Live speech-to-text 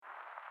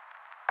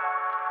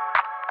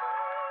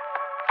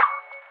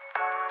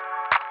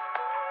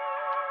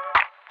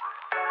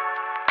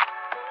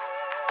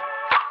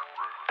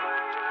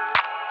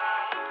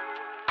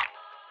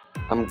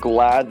I'm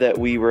glad that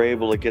we were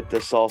able to get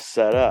this all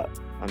set up.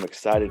 I'm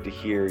excited to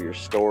hear your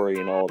story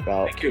and all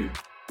about Thank you.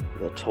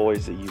 the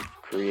toys that you've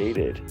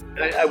created.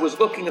 I was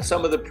looking at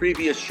some of the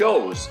previous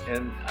shows,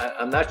 and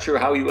I'm not sure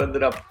how you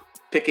ended up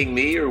picking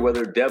me, or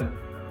whether Deb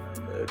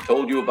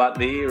told you about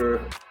me,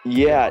 or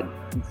Yeah,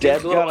 Deb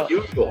it's a little got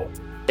unusual.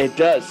 It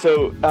does.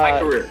 So My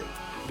career.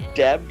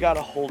 Deb got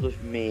a hold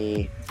of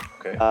me,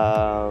 Okay.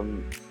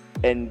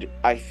 and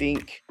I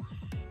think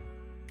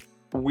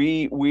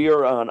we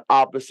are on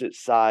opposite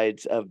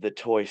sides of the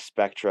toy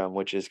spectrum,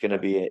 which is going to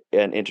be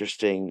an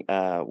interesting.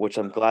 Which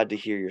I'm glad to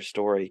hear your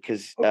story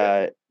because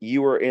Okay.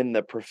 you were in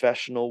the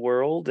professional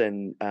world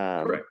and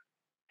Correct.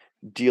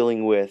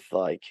 dealing with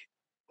like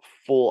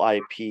full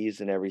IPs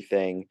and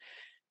everything.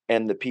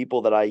 And the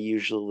people that I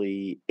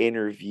usually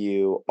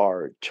interview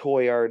are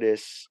toy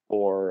artists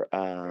or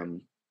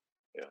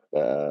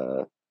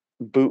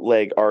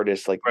bootleg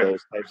artists, like Right.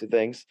 those types of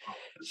things.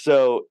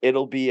 So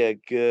it'll be a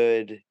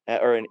good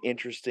or an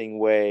interesting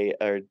way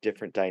or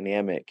different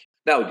dynamic.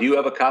 Now, do you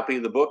have a copy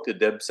of the book? Did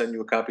Deb send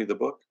you a copy of the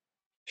book?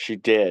 She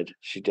did.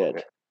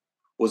 Okay.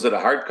 Was it a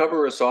hardcover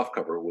or a soft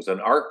cover? Was it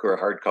an ARC or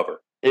a hardcover?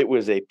 It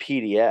was a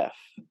PDF.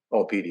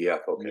 Oh,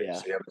 PDF. Okay. Yeah.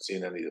 So you haven't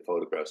seen any of the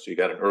photographs. So you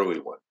got an early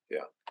one. Yeah.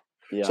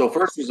 Yeah. So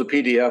first was a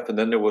PDF, and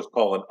then there was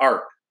called an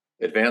ARC,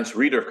 Advanced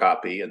Reader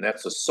Copy, and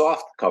that's a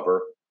soft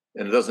cover,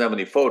 and it doesn't have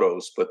any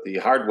photos, but the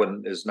hard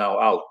one is now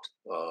out,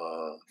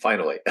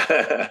 finally.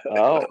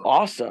 Oh,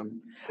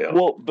 awesome. Yeah.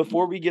 Well,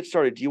 before we get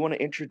started, do you want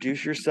to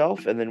introduce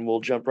yourself and then we'll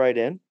jump right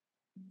in?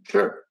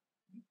 Sure.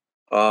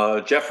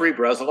 Jeffrey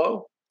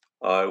Breslow.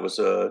 I was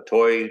a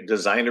toy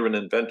designer and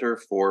inventor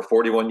for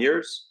 41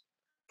 years.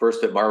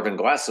 First at Marvin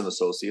Glass and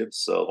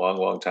Associates a long,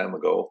 long time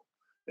ago.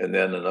 And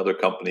then another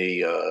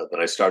company that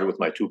I started with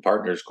my two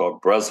partners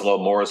called Breslow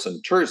Morrison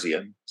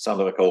Terzian.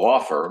 Sounded like a law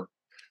firm,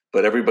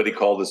 but everybody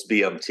called us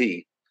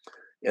BMT.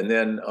 And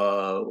then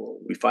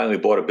we finally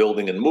bought a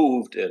building and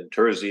moved, and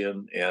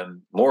Terzian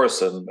and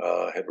Morrison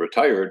had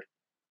retired.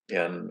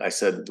 And I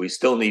said, we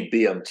still need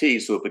BMT,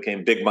 so it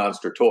became Big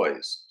Monster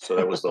Toys. So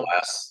that was the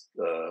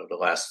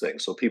last thing.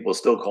 So people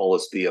still call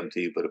us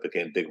BMT, but it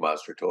became Big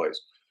Monster Toys.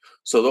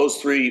 So those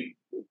three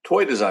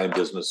toy design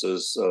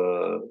businesses,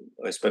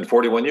 I spent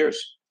 41 years.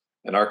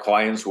 And our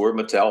clients were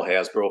Mattel,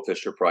 Hasbro,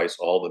 Fisher-Price,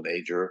 all the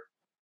major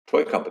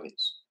toy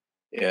companies.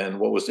 And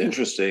what was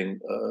interesting,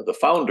 the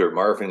founder,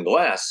 Marvin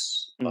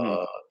Glass, in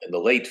the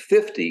late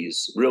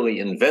 50s, really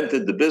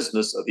invented the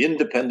business of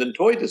independent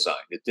toy design.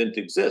 It didn't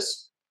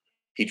exist.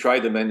 He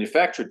tried to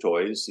manufacture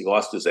toys. He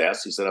lost his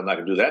ass. He said, I'm not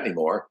going to do that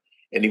anymore.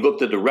 And he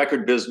looked at the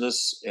record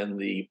business and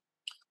the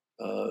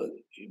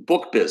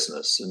book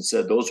business and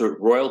said, those are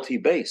royalty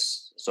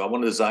based. So I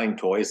want to design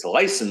toys,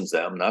 license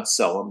them, not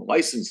sell them,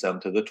 license them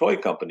to the toy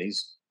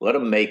companies, let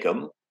them make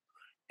them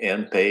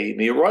and pay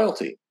me a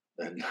royalty.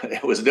 And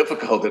it was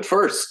difficult at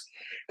first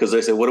because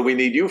they said, what do we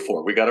need you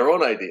for? We got our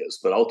own ideas.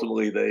 But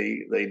ultimately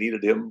they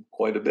needed him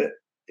quite a bit,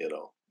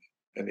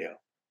 And yeah.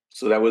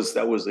 So that was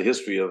the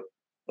history of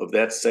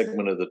that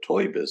segment of the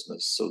toy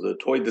business. So the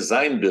toy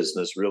design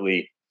business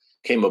really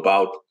came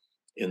about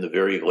in the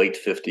very late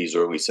 50s,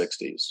 early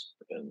 60s.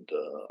 And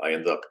I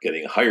ended up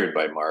getting hired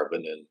by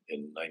Marvin in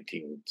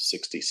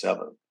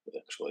 1967,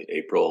 actually,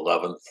 April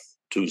 11th,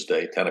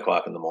 Tuesday, 10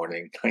 o'clock in the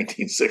morning,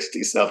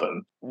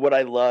 1967. What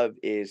I love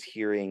is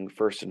hearing,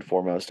 first and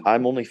foremost,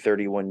 I'm only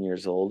 31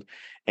 years old,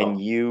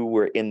 and you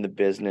were in the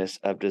business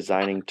of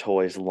designing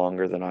toys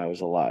longer than I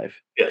was alive.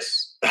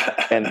 Yes.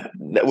 And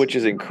which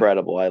is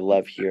incredible. I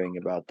love hearing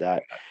about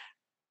that.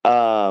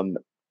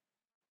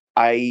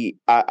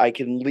 I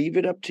can leave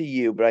it up to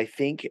you, but I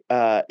think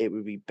it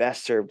would be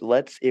best served.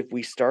 If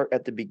we start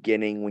at the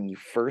beginning when you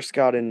first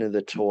got into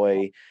the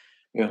toy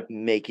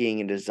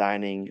making and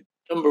designing.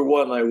 Number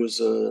one, I was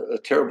a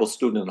terrible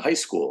student in high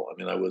school. I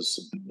mean, I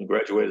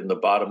graduated in the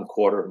bottom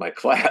quarter of my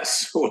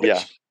class,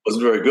 which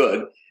wasn't very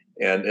good.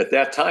 And at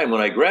that time,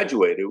 when I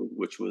graduated,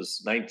 which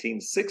was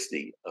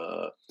 1960,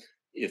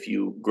 if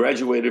you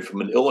graduated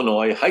from an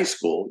Illinois high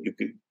school, you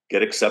could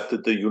get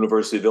accepted to the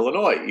University of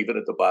Illinois, even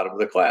at the bottom of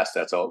the class.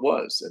 That's how it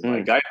was. And my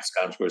guidance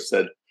counselor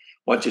said,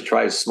 why don't you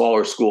try a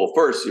smaller school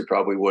first? You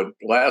probably wouldn't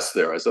last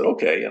there. I said,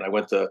 okay. And I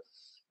went to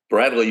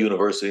Bradley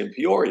University in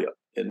Peoria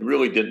and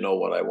really didn't know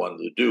what I wanted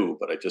to do,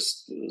 but I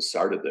just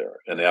started there.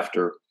 And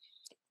after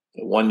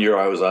 1 year,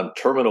 I was on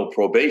terminal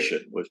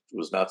probation, which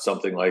was not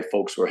something like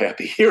folks were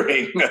happy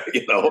hearing,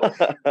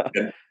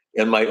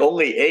 And my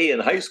only A in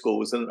high school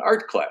was in an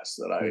art class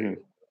that I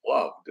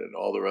loved, and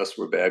all the rest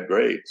were bad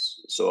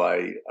grades. So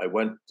I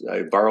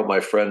borrowed my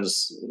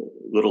friend's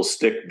little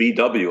stick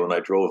BW, and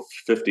I drove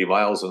 50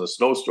 miles in a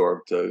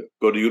snowstorm to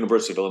go to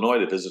University of Illinois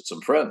to visit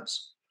some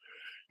friends.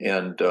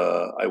 And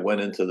I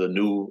went into the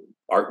new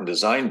art and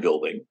design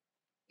building,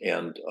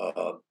 and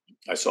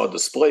I saw a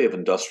display of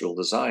industrial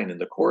design in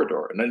the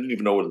corridor. And I didn't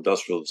even know what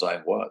industrial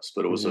design was,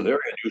 but it was a very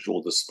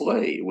unusual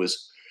display.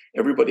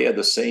 Everybody had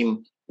the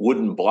same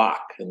wooden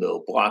block, and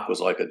the block was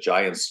like a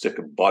giant stick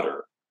of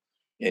butter.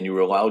 And you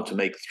were allowed to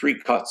make 3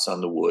 cuts on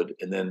the wood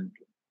and then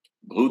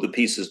glued the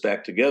pieces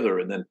back together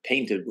and then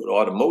painted with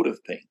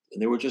automotive paint.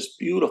 And they were just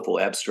beautiful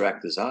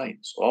abstract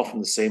designs, all from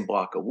the same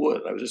block of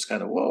wood. I was just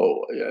kind of,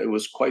 whoa, it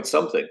was quite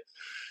something.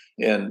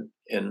 And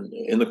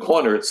in the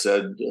corner, it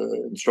said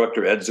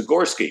instructor Ed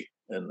Zagorski.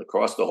 And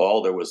across the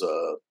hall, there was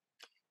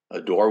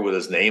a door with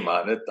his name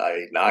on it.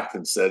 I knocked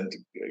and said,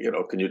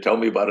 can you tell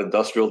me about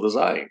industrial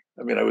design?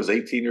 I mean, I was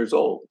 18 years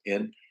old.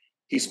 And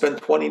he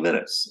spent 20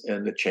 minutes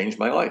and it changed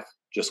my life,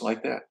 just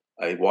like that.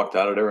 I walked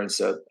out of there and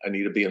said, I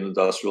need to be an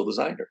industrial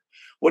designer.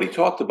 What he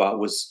talked about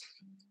was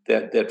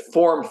that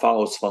form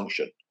follows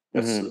function.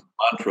 That's the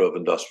mantra of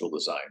industrial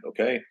design,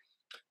 okay?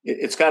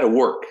 It's got to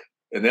work,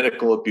 and then it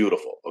can look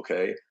beautiful,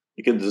 okay?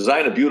 You can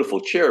design a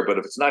beautiful chair, but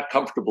if it's not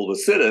comfortable to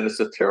sit in, it's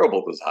a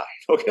terrible design,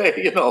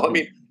 okay? I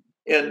mean,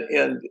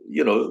 and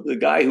the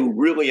guy who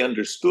really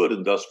understood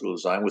industrial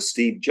design was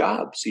Steve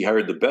Jobs. He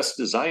hired the best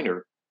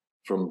designer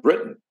from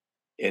Britain,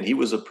 and he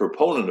was a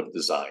proponent of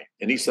design.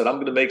 And he said, I'm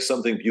going to make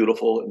something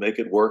beautiful and make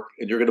it work,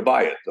 and you're going to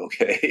buy it,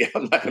 okay?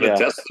 I'm not going to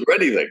test it or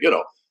anything,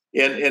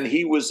 And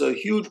he was a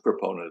huge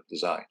proponent of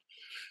design.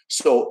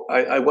 So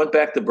I went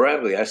back to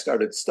Bradley. I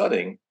started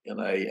studying,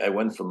 and I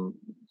went from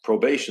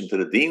probation to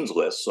the dean's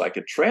list so I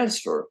could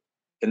transfer.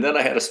 And then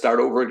I had to start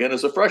over again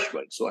as a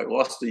freshman. So I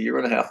lost a year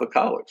and a half of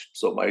college.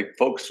 So my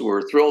folks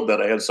were thrilled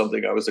that I had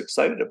something I was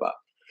excited about.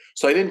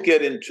 So I didn't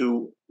get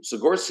into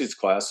Zagorski's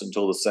class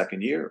until the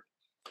second year.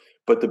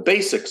 But the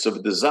basics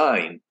of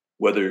design,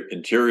 whether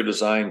interior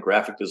design,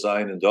 graphic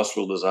design,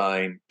 industrial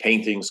design,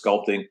 painting,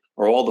 sculpting,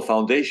 are all the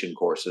foundation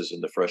courses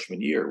in the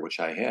freshman year, which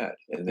I had.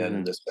 And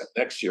then this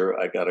next year,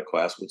 I got a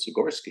class with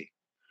Zagorski.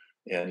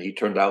 And he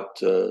turned out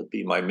to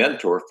be my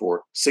mentor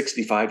for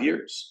 65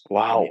 years.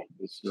 Wow. He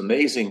was an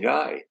amazing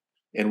guy.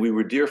 And we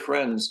were dear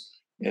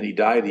friends. And he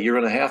died a year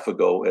and a half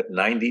ago at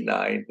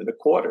 99 and a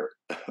quarter.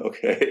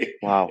 Okay.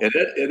 Wow. And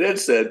Ed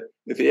said,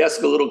 if you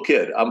ask a little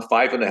kid, I'm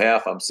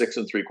 5.5, I'm 6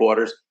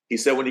 3/4. He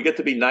said, when you get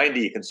to be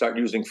 90, you can start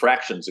using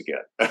fractions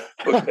again.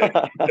 Okay.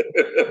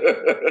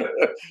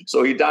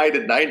 So he died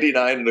at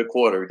 99 and a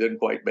quarter. He didn't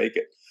quite make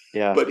it.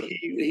 Yeah. But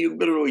he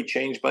literally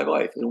changed my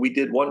life. And we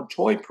did one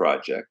toy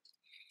project.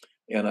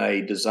 And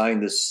I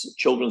designed this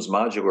children's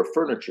modular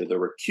furniture. There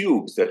were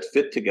cubes that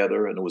fit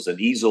together, and it was an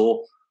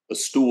easel, a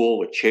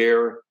stool, a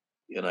chair.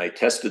 And I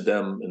tested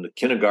them in the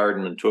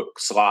kindergarten and took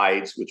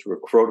slides, which were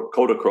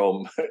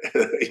Kodachrome,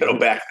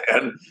 back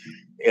then.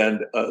 And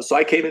so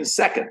I came in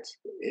second.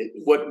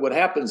 What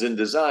happens in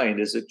design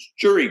is it's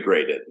jury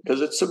graded because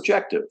it's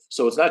subjective.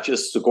 So it's not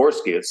just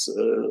Zagorski, it's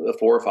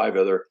 4 or 5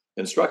 other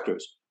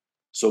instructors.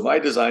 So my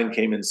design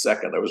came in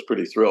second. I was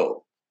pretty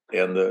thrilled.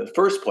 And the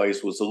first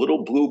place was a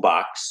little blue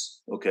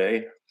box,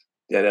 okay,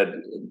 that had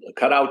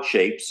cutout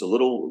shapes, a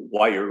little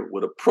wire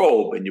with a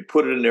probe, and you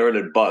put it in there and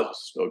it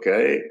buzzed,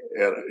 okay?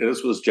 And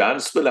this was John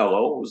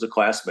Spinello, who was a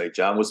classmate.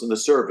 John was in the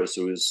service,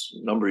 who was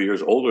a number of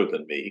years older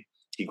than me.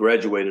 He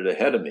graduated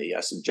ahead of me.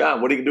 I said,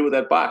 John, what are you going to do with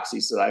that box? He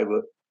said, I have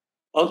an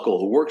uncle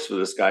who works for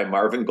this guy,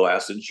 Marvin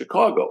Glass, in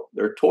Chicago.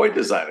 They're toy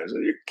designers.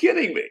 You're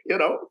kidding me,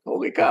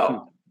 holy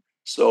cow.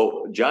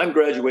 So John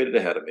graduated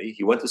ahead of me.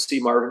 He went to see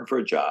Marvin for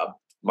a job.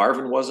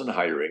 Marvin wasn't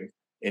hiring,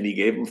 and he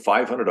gave him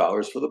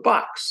 $500 for the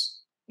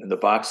box. And the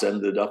box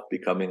ended up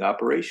becoming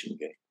Operation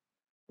Game.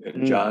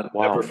 And John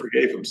never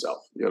forgave himself.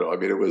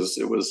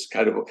 It was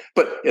kind of,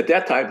 but at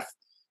that time,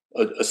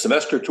 a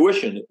semester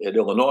tuition at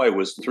Illinois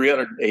was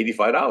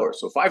 $385.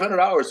 So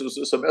 $500 was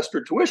a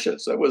semester tuition.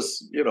 So it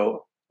was,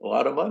 a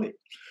lot of money.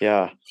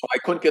 Yeah. So I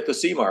couldn't get to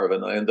see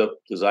Marvin. I ended up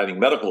designing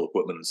medical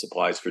equipment and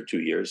supplies for 2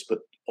 years. But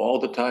all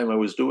the time I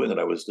was doing it,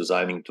 I was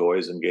designing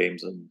toys and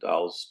games and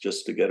dolls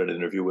just to get an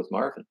interview with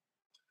Marvin.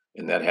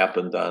 And that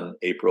happened on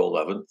April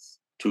 11th,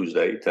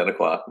 Tuesday, 10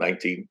 o'clock,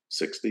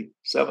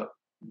 1967.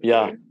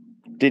 Yeah.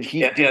 Did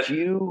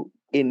you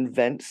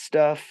invent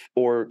stuff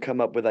or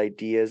come up with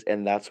ideas,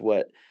 and that's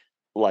what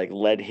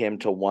led him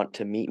to want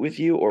to meet with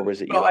you, or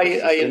was it your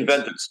I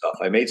invented stuff.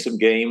 I made some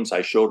games.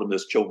 I showed him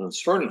this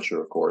children's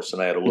furniture, of course,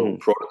 and I had a little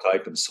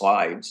prototype and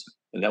slides,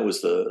 and that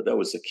was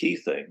the key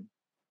thing.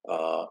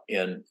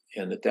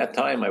 And at that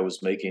time, I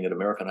was making at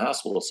American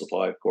Hospital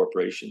Supply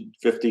Corporation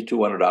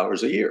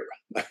 $5,200 a year.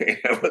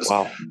 It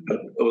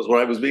was what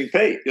I was being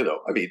paid.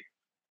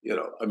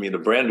 A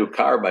brand new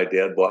car my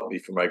dad bought me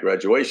for my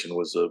graduation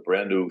was a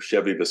brand new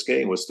Chevy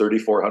Biscayne, was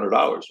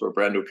 $3,400 for a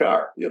brand new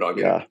car.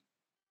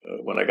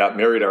 When I got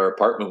married, our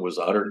apartment was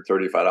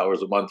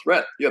 $135 a month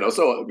rent.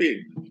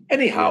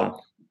 Anyhow.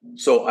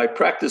 So I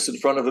practiced in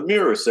front of a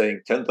mirror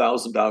saying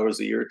 $10,000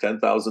 a year,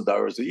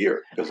 $10,000 a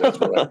year, because that's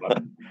what I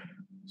wanted.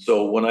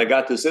 So when I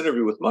got this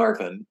interview with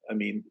Marvin,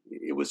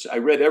 I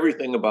read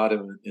everything about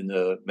him in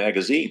the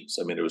magazines.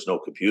 There was no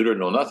computer,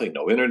 no nothing,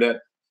 no internet.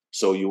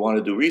 So you want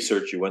to do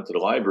research, you went to the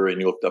library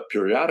and you looked up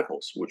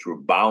periodicals, which were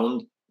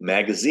bound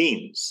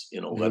magazines,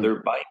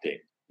 leather binding,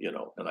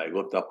 and I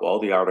looked up all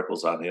the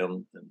articles on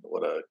him and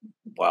what a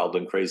wild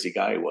and crazy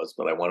guy he was,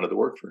 but I wanted to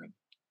work for him.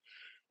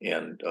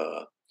 And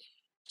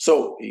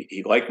so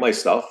he liked my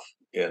stuff.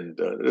 And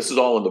this is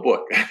all in the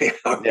book.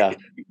 Yeah.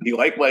 He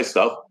liked my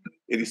stuff.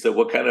 And he said,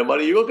 what kind of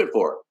money are you looking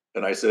for?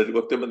 And I said,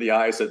 looked him in the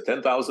eye. I said,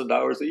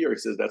 $10,000 a year. He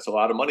says, that's a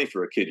lot of money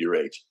for a kid your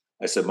age.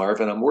 I said,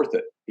 Marvin, I'm worth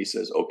it. He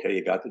says, okay,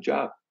 you got the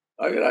job.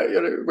 I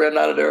ran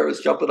out of there. I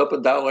was jumping up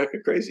and down like a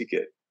crazy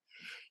kid.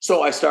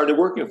 So I started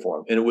working for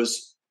him. And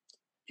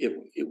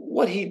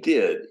what he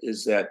did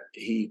is that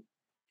he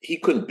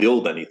couldn't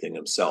build anything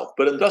himself.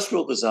 But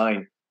industrial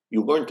design,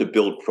 you learn to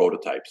build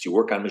prototypes. You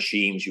work on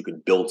machines, you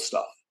can build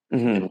stuff.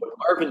 Mm-hmm. And what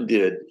Marvin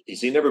did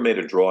is he never made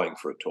a drawing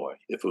for a toy.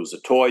 If it was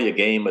a toy, a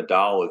game, a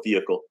doll, a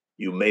vehicle,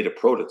 you made a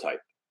prototype.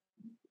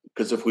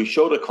 Because if we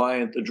showed a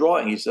client the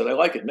drawing, he said, I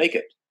like it, make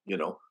it,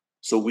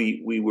 So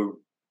we were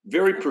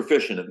very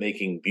proficient at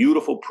making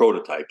beautiful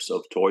prototypes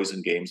of toys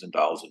and games and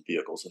dolls and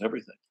vehicles and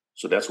everything.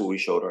 So that's what we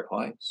showed our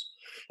clients.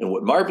 And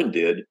what Marvin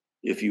did,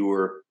 if you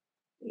were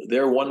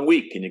there 1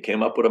 week and you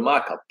came up with a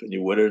mock-up and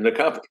you went in the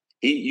conference,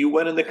 you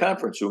went in the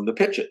conference room to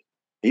pitch it.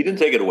 He didn't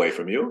take it away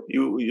from you.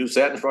 You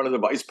sat in front of the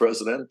vice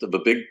president of a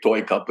big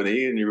toy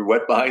company and you were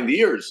wet behind the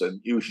ears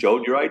and you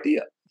showed your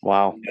idea.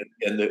 Wow.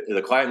 And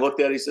the client looked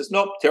at it. He says,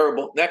 nope,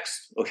 terrible.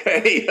 Next.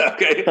 Okay.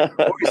 Okay.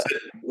 Or he said,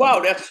 wow,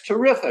 that's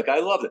terrific. I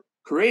love it.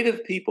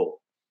 Creative people.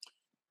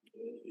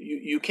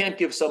 You can't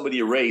give somebody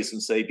a raise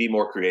and say, be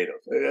more creative.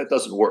 That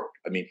doesn't work.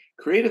 I mean,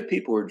 creative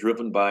people are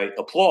driven by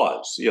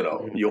applause.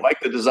 You like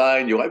the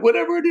design, you like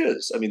whatever it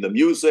is. I mean, the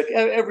music,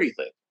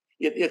 everything.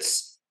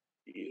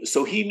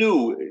 So he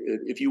knew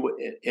if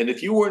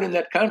you weren't in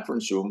that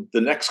conference room,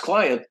 the next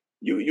client,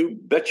 you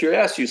bet your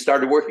ass you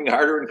started working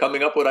harder and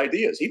coming up with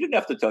ideas. He didn't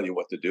have to tell you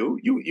what to do.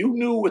 You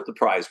knew what the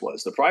prize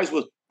was. The prize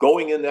was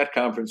going in that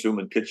conference room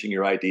and pitching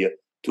your idea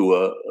to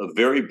a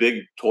very big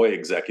toy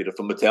executive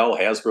from Mattel,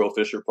 Hasbro,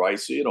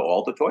 Fisher-Price,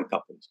 all the toy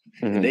companies.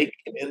 Mm-hmm. And they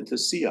came in to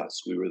see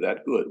us. We were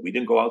that good. We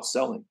didn't go out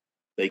selling.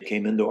 They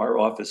came into our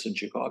office in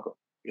Chicago,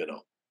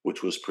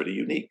 which was pretty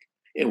unique.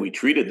 And we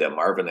treated them.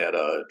 Marvin had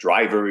a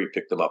driver. He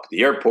picked them up at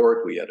the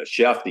airport. We had a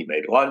chef. He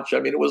made lunch. I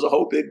mean, it was a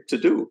whole big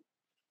to-do.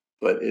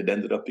 But it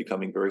ended up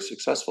becoming very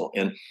successful.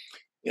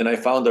 And I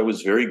found I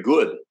was very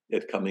good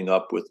at coming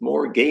up with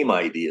more game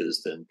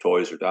ideas than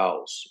toys or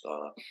dolls.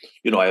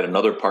 I had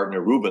another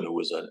partner, Ruben, who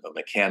was a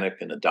mechanic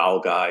and a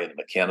doll guy and a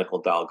mechanical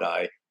doll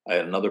guy. I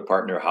had another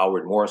partner,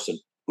 Howard Morrison,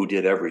 who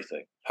did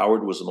everything.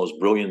 Howard was the most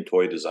brilliant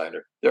toy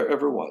designer there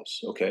ever was.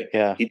 Okay.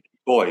 Yeah. He did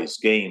toys,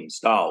 games,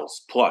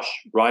 dolls, plush,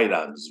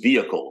 ride-ons,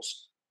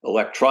 vehicles,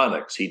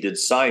 electronics. He did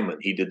Simon.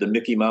 He did the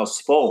Mickey Mouse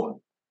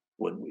phone.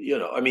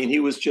 He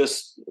was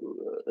just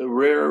a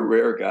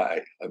rare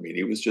guy. I mean,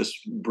 he was just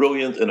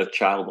brilliant and a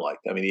childlike.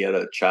 I mean, he had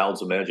a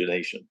child's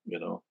imagination,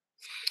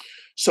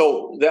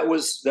 So that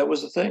was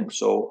the thing.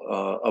 So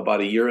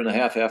about a year and a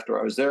half after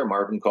I was there,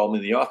 Marvin called me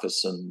in the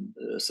office and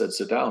said,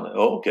 sit down.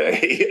 Oh,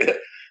 okay.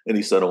 And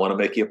he said, I want to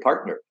make you a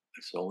partner. I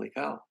said, holy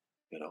cow,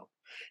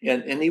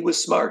 And he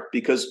was smart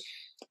because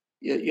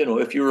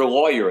if you're a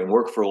lawyer and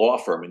work for a law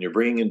firm and you're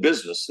bringing in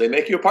business, they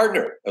make you a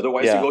partner.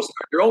 Otherwise, you go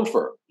start your own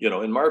firm.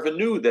 And Marvin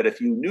knew that if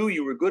you knew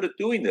you were good at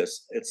doing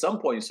this, at some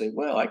point you say,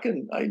 well, I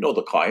know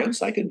the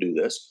clients, I can do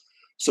this.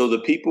 So the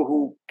people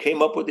who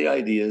came up with the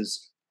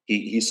ideas,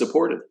 he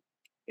supported.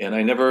 And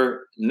I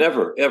never,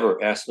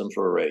 ever asked him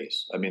for a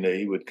raise. I mean,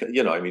 he would,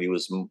 he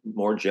was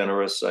more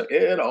generous. I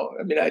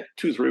had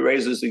 2-3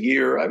 raises a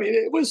year. I mean,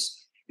 it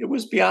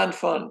was beyond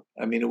fun.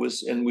 I mean,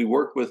 and we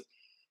worked with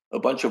a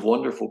bunch of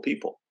wonderful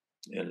people.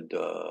 And,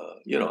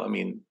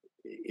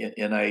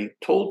 and I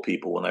told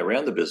people when I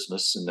ran the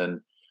business and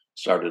then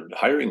started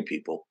hiring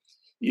people,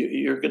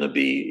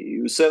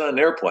 you sit on an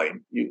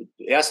airplane, you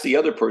ask the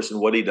other person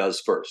what he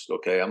does first.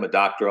 Okay. I'm a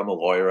doctor, I'm a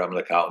lawyer, I'm an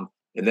accountant.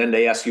 And then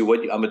they ask you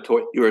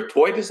you're a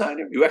toy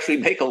designer. You actually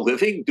make a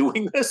living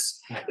doing this.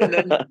 And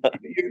then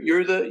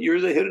you're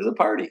the hit of the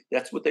party.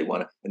 That's what they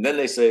want. And then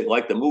they say,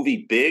 like the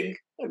movie Big.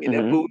 I mean,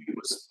 that movie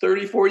was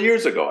 34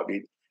 years ago. I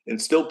mean, and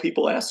still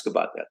people ask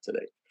about that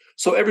today.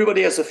 So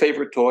everybody has a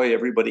favorite toy.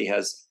 Everybody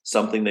has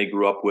something they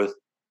grew up with.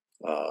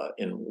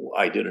 And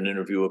I did an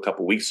interview a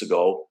couple of weeks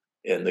ago,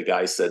 and the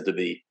guy said to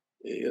me,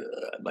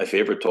 my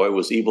favorite toy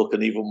was Evel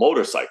Knievel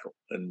motorcycle.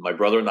 And my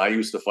brother and I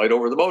used to fight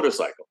over the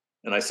motorcycle.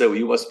 And I said, well,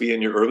 you must be in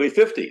your early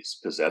 50s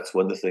because that's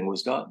when the thing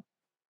was done.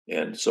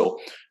 And so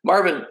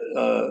Marvin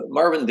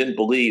didn't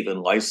believe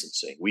in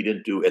licensing.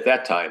 At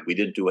that time, we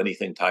didn't do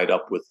anything tied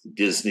up with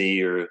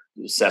Disney or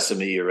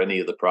Sesame or any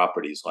of the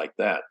properties like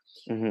that.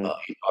 Mm-hmm.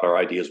 He thought our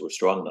ideas were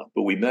strong enough.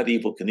 But we met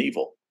Evel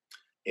Knievel,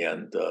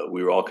 and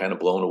we were all kind of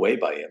blown away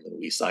by him. And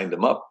we signed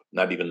him up,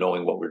 not even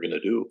knowing what we were going to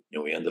do.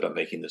 We ended up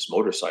making this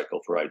motorcycle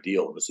for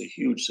Ideal. It was a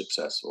huge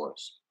success for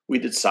us. We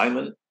did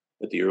Simon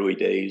at the early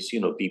days,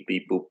 beep,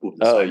 beep, boop, boop.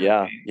 Oh,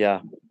 yeah,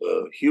 yeah.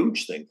 A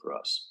huge thing for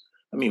us.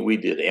 I mean, we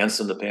did Ants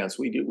in the Pants.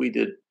 We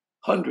did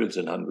hundreds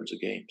and hundreds of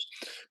games.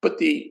 But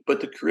the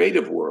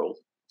creative world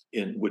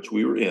in which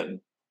we were in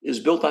is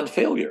built on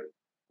failure.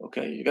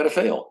 Okay, you got to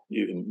fail.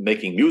 You're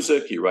making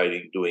music, you're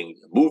doing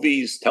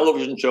movies,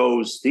 television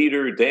shows,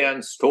 theater,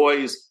 dance,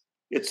 toys.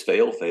 It's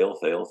fail, fail,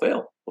 fail,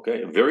 fail.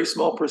 Okay, a very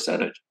small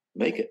percentage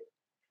make it,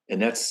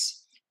 and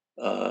that's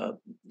a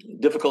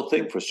difficult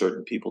thing for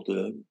certain people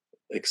to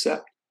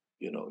accept.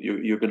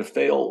 You're going to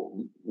fail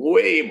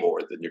way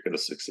more than you're going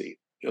to succeed.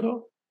 I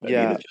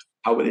mean,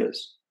 how it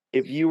is.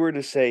 If you were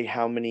to say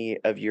how many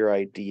of your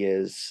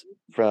ideas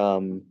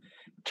from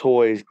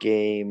toys,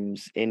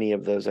 games, any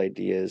of those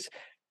ideas,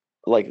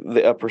 like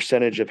a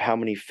percentage of how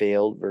many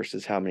failed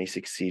versus how many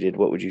succeeded,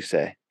 what would you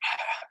say?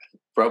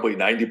 Probably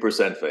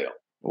 90% fail.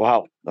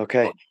 Wow.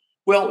 Okay.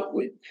 Well,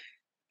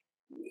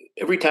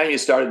 every time you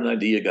started an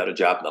idea, you got a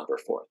job number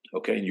for it.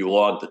 Okay. And you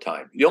logged the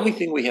time. The only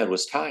thing we had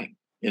was time.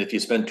 And if you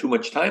spend too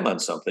much time on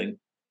something,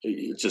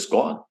 it's just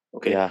gone.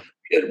 Okay. Yeah.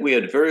 We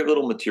had very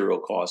little material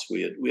costs.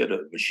 We had a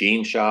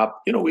machine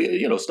shop,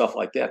 stuff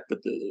like that. But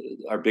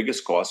our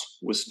biggest cost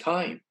was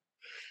time.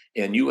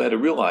 And you had to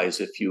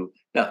realize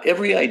now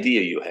every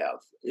idea you have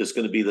is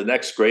going to be the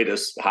next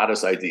greatest,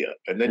 hottest idea.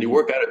 And then you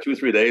work on it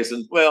 2-3 days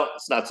and, well,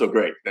 it's not so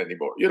great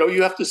anymore.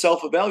 You have to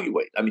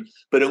self-evaluate. I mean,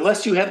 but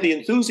unless you have the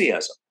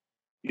enthusiasm,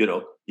 you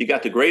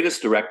got the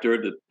greatest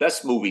director, the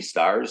best movie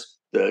stars,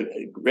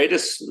 the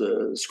greatest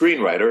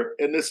screenwriter,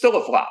 and it's still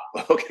a flop.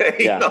 Okay.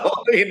 Yeah.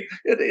 I mean,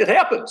 it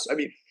happens. I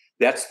mean,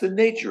 that's the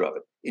nature of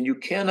it. And you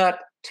cannot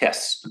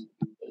test.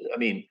 I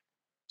mean,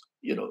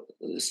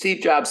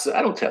 Steve Jobs said,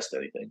 I don't test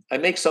anything. I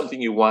make something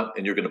you want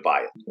and you're going to buy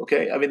it.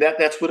 Okay. I mean,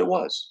 that's what it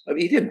was. I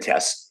mean, he didn't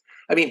test.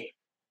 I mean,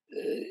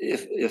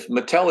 if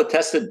Mattel had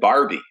tested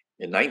Barbie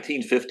in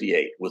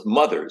 1958 with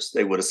mothers,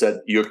 they would have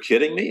said, you're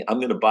kidding me? I'm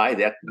going to buy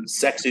that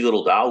sexy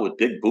little doll with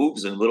big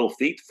boobs and little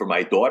feet for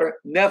my daughter?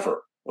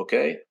 Never.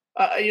 Okay.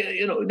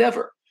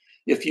 Never.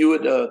 If you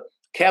would,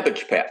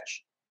 Cabbage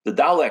Patch, the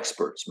doll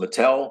experts,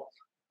 Mattel,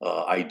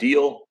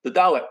 Ideal, the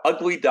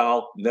ugly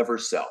doll never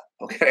sell.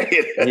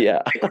 Okay.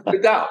 Yeah. Ugly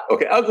doll.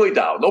 Okay. Ugly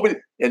doll. Nobody,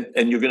 and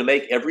you're going to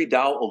make every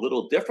doll a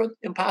little different.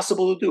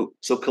 Impossible to do.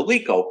 So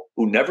Coleco,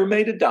 who never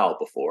made a doll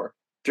before,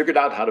 figured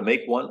out how to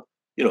make one,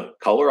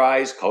 color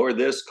eyes, color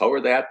this, color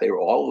that. They were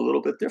all a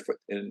little bit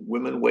different. And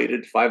women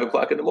waited 5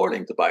 o'clock in the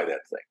morning to buy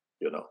that thing,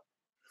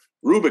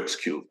 Rubik's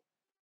Cube.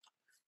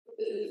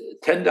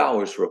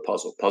 $10 for a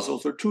puzzle.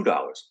 Puzzles are $2.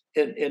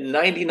 And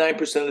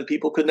 99% of the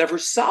people could never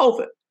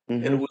solve it.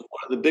 And it was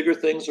one of the bigger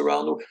things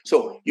around the world.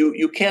 So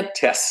you can't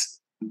test.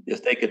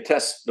 If they could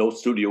test, no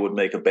studio would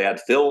make a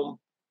bad film.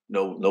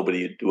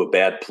 Nobody would do a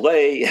bad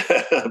play,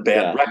 a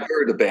bad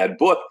record, a bad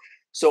book.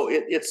 So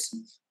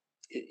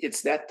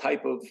it's that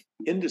type of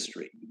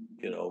industry,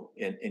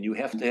 and you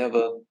have to have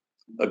a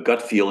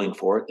gut feeling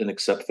for it and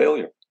accept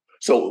failure.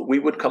 So we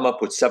would come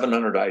up with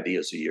 700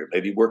 ideas a year,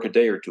 maybe work a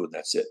day or two and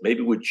that's it.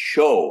 Maybe we'd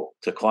show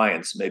to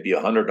clients maybe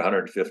 100,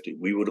 150.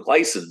 We would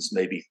license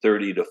maybe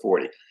 30 to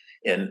 40.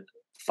 And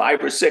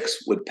 5 or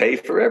 6 would pay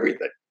for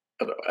everything.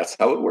 That's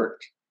how it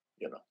worked,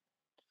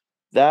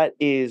 That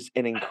is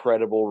an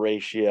incredible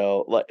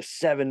ratio. Like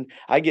 7,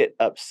 I get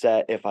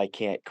upset if I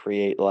can't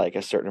create like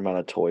a certain amount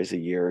of toys a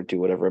year or do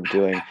whatever I'm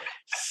doing.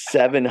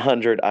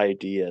 700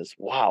 ideas.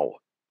 Wow.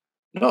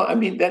 No, I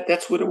mean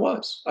that's what it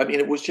was. I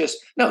mean, it was just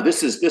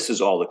this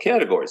is all the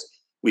categories.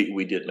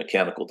 We did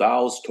mechanical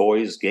dolls,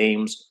 toys,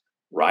 games,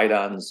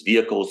 ride-ons,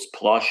 vehicles,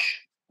 plush.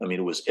 I mean,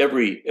 it was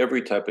every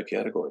type of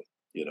category,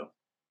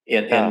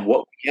 And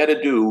what we had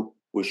to do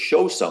was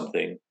show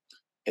something,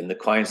 and the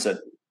client said,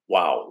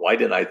 wow, why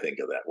didn't I think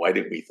of that? Why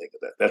didn't we think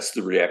of that? That's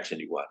the reaction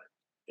you wanted,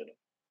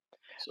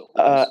 So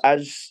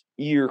as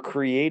you're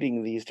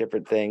creating these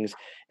different things,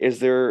 is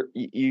there,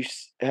 you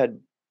had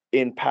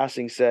in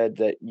passing said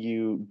that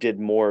you did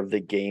more of the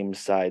game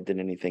side than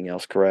anything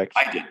else, correct?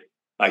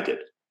 I did.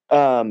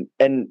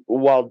 And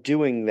while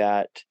doing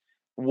that,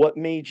 what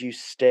made you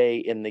stay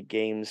in the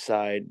game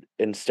side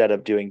instead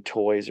of doing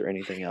toys or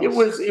anything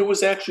else? It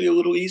was actually a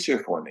little easier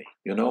for me,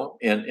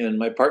 and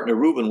my partner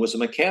Ruben was a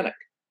mechanic.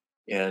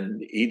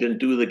 And he didn't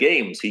do the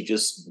games. He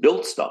just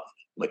built stuff,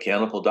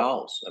 mechanical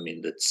dolls. I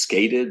mean, that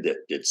skated,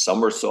 that did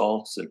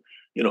somersaults. And,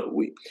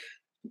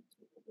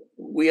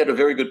 we had a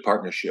very good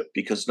partnership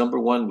because, number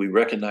one, we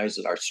recognized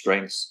our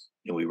strengths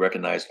and we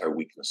recognized our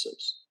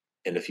weaknesses.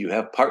 And if you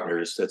have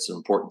partners, that's an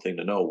important thing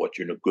to know what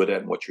you're good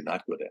at and what you're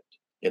not good at,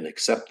 and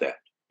accept that.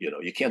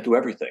 You can't do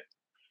everything.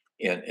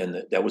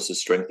 And that was the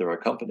strength of our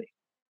company.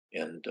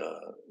 And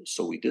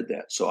so we did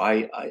that. So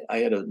I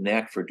had a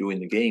knack for doing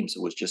the games.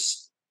 It was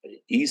just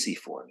easy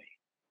for me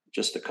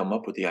just to come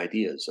up with the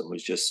ideas. It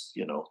was just,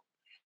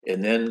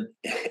 and then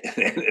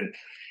in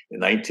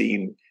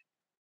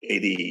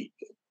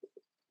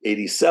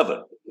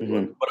 1987,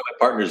 one of my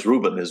partners,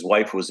 Ruben, his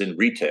wife was in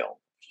retail,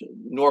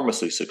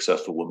 enormously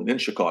successful woman in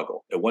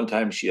Chicago. At one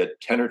time, she had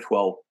 10 or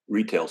 12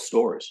 retail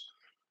stores,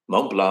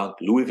 Montblanc,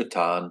 Louis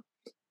Vuitton,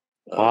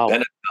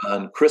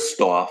 Benetton,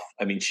 Christophe.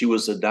 I mean, she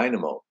was a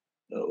dynamo,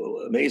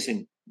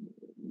 amazing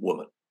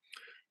woman.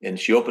 And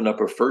she opened up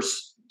her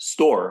first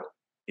store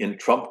in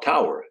Trump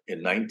Tower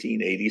in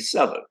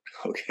 1987.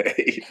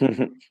 Okay.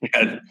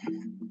 And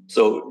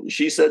so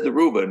she said to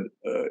Ruben,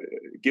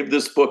 give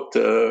this book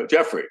to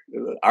Jeffrey,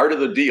 Art of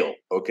the Deal.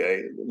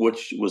 Okay.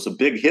 Which was a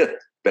big hit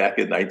back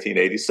in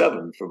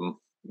 1987 from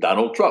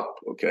Donald Trump.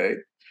 Okay.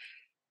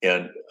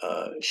 And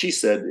she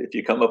said, if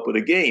you come up with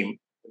a game,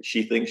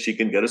 she thinks she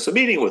can get us a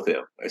meeting with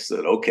him. I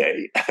said,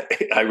 okay.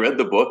 I read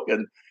the book,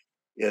 and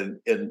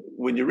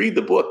when you read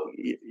the book,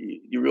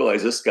 you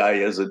realize this guy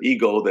has an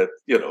ego that,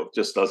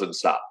 just doesn't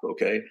stop.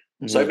 Okay.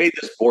 So I Mhm. made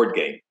this board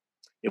game,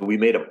 and we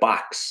made a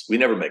box. We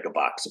never make a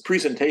box, a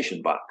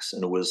presentation box.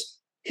 And it was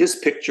his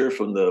picture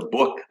from the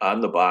book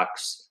on the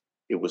box.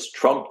 It was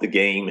Trump the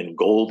game in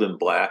gold and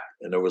black.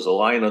 And there was a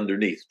line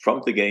underneath,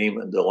 Trump the game.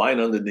 And the line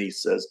underneath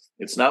says,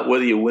 it's not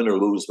whether you win or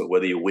lose, but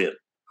whether you win.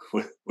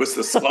 Was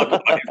the slug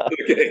line for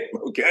the game.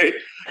 Okay.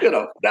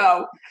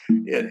 Now,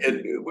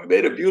 and we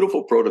made a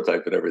beautiful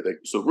prototype and everything.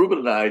 So Ruben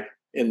and I,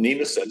 and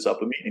Nina sets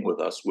up a meeting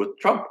with us with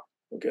Trump,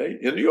 okay,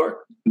 in New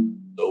York.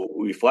 So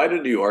we fly to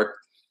New York.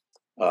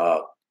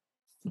 I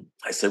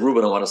said,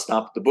 Ruben, I want to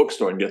stop at the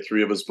bookstore and get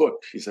 3 of his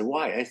books. He said,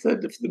 why? I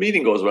said, if the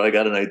meeting goes well, I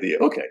got an idea.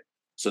 Okay.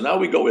 So now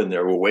we go in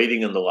there. We're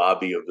waiting in the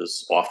lobby of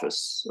his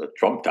office,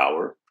 Trump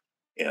Tower,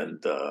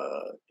 and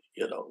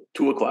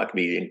 2:00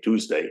 meeting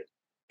Tuesday.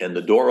 And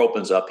the door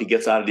opens up. He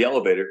gets out of the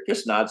elevator,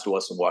 just nods to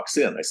us and walks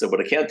in. I said, but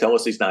I can't tell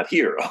us he's not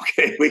here.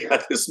 Okay, we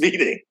got this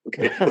meeting.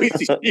 Okay, at least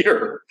he's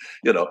here.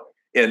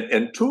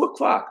 And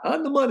 2:00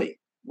 on the money.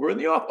 We're in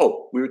the office.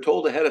 Oh, we were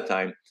told ahead of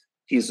time,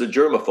 he's a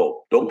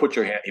germaphobe. Don't put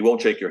your hand. He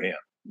won't shake your hand.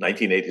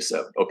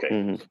 1987. Okay.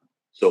 Mhm.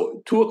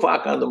 So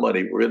 2:00 on the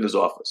money, we're in his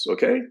office.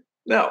 Okay.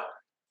 Now,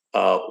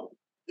 uh,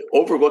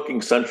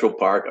 overlooking Central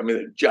Park. I mean,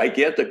 a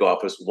gigantic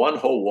office, one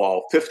whole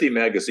wall, 50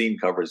 magazine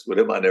covers with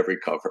him on every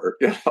cover.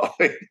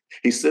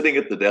 He's sitting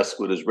at the desk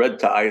with his red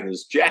tie and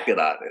his jacket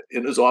on it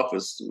in his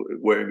office,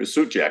 wearing a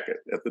suit jacket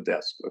at the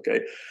desk.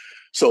 Okay.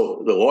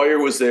 So the lawyer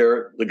was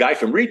there. The guy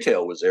from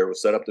retail was there,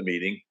 set up the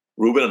meeting,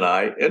 Ruben and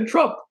I, and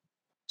Trump.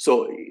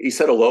 So he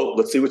said, hello,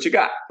 let's see what you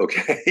got.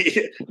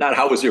 Okay. Not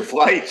how was your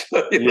flight?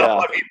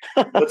 Yeah.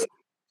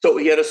 So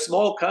he had a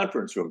small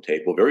conference room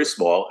table, very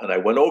small. And I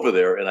went over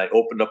there and I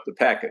opened up the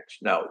package.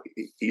 Now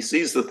he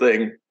sees the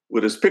thing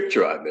with his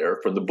picture on there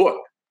from the book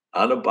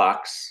on a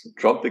box,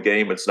 Trump the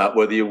game. It's not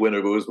whether you win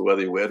or lose, but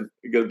whether you win.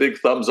 You get a big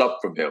thumbs up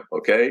from him.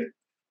 Okay.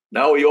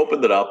 Now he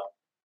opened it up.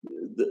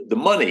 The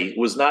money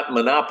was not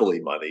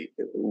monopoly money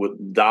with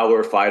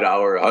 $1,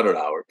 $5,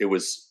 $100. It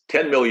was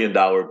 $10 million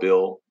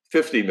bill,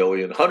 50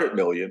 million, 100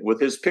 million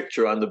with his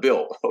picture on the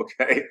bill.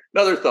 Okay.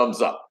 Another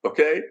thumbs up.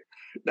 Okay.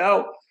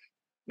 Now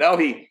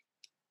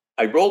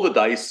I rolled the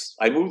dice.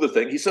 I moved the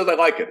thing. He said, I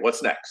like it.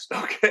 What's next?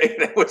 Okay.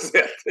 That was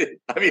it.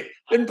 I mean,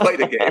 didn't play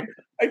the game.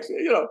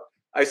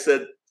 I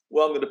said,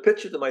 well, I'm going to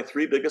pitch it to my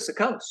 3 biggest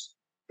accounts.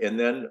 And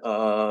then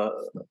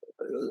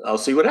I'll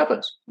see what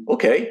happens.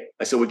 Okay.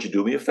 I said, would you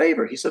do me a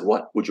favor? He said,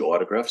 what? Would you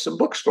autograph some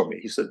books for me?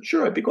 He said,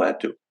 sure, I'd be glad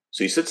to.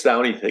 So he sits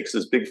down. He takes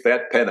his big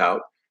fat pen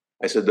out.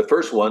 I said, the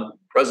first one,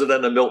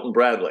 President of Milton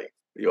Bradley.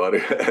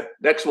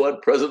 Next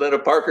one, President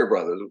of Parker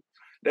Brothers.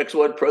 Next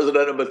one,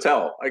 President of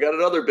Mattel. I got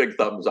another big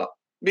thumbs up.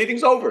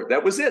 Meeting's over.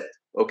 That was it.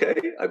 Okay.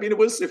 I mean,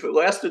 if it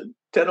lasted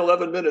 10,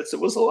 11 minutes, it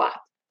was a lot.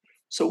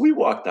 So we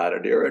walked out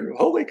of there and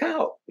holy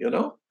cow,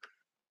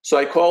 So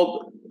I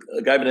called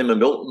a guy by the name of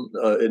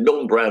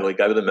Milton Bradley, a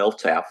guy by the name of Mel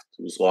Taft,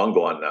 who's long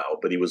gone now,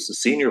 but he was the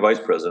senior vice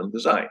president of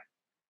design.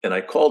 And I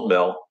called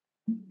Mel,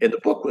 and the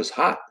book was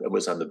hot. It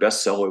was on the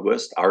bestseller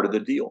list, Art of the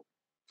Deal.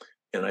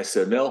 And I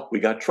said, Mel, we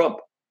got Trump.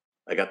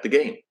 I got the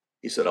game.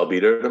 He said, I'll be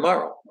there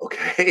tomorrow.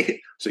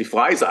 Okay. So he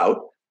flies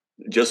out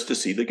just to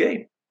see the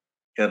game.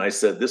 And I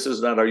said, this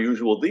is not our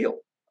usual deal.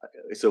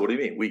 I said, what do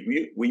you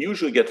mean? We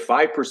usually get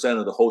 5%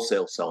 of the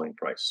wholesale selling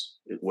price.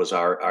 It was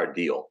our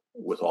deal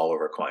with all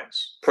of our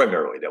clients.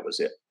 Primarily, that was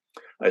it.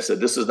 I said,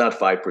 this is not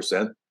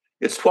 5%.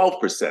 It's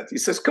 12%. He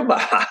says, come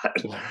on. I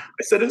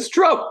said, it's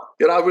Trump.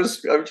 I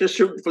was just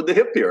shooting from the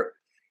hip here.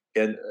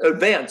 And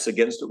advance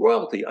against the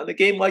royalty on a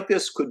game like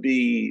this could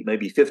be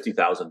maybe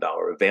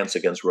 $50,000 advance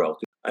against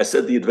royalty. I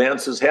said, the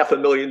advance is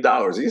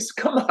 $500,000. He said,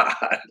 come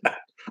on.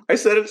 I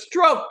said, it's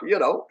Trump,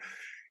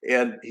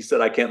 And he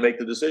said, I can't make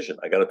the decision.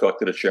 I got to talk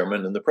to the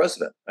chairman and the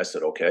president. I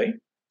said, okay.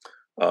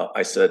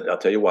 I said, I'll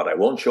tell you what, I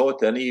won't show it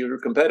to any of your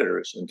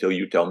competitors until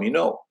you tell me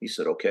no. He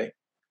said, okay.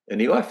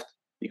 And he left.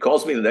 He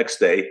calls me the next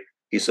day.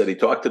 He said, he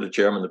talked to the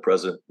chairman and the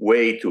president,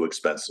 way too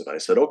expensive. I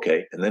said,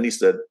 okay. And then he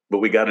said, but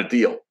we got a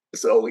deal. I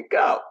said, holy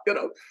cow,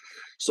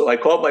 So I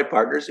called my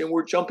partners and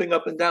we're jumping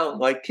up and down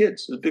like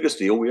kids. The biggest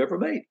deal we ever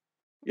made,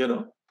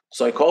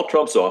 So I called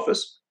Trump's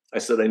office. I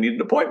said, I need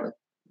an appointment.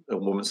 The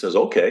woman says,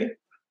 okay.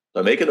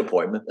 I make an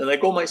appointment and I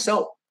go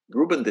myself.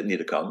 Ruben didn't need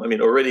to come. I mean,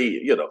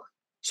 already,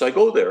 So I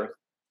go there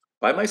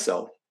by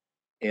myself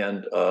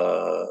and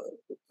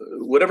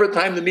whatever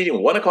time the meeting,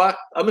 1:00,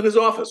 I'm in his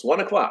office,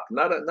 1:00,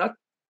 not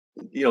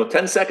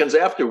 10 seconds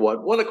after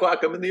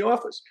 1:00, I'm in the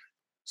office.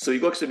 So he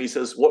looks at me, he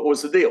says, what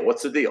was the deal?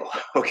 What's the deal?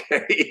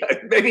 Okay.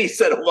 Maybe he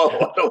said hello.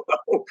 I don't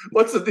know.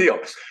 What's the deal?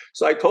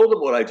 So I told him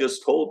what I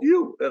just told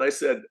you. And I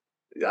said,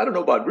 I don't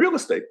know about real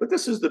estate, but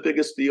this is the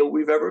biggest deal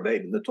we've ever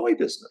made in the toy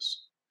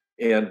business.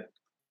 And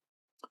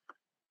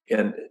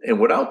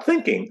without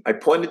thinking, I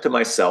pointed to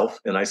myself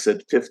and I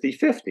said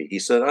 50-50. He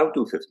said, I'll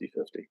do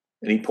 50-50.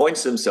 And he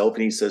points to himself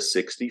and he says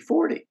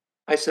 60-40.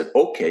 I said,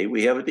 okay,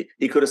 we have a deal.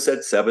 He could have said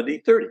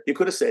 70-30. He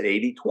could have said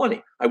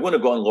 80-20. I wouldn't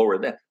have gone lower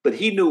than that. But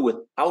he knew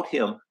without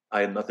him,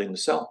 I had nothing to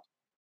sell.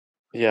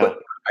 Yeah. But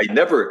I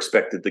never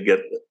expected to get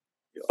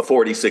a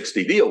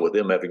 40-60 deal with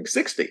him having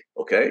 60.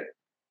 Okay.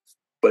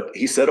 But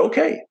he said,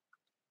 okay.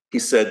 He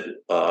said,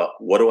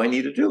 what do I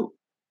need to do?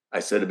 I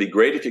said, it'd be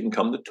great if you can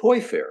come to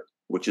Toy Fair,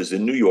 which is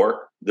in New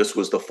York. This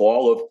was the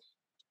fall of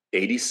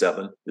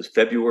 87, this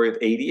February of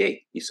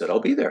 88. He said, I'll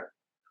be there.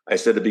 I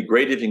said, it'd be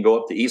great if you can go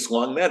up to East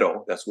Long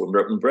Meadow. That's where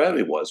Merton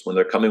Bradley was when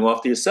they're coming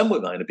off the assembly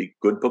line. It'd be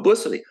good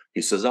publicity.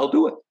 He says, I'll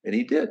do it. And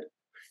he did.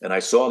 And I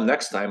saw him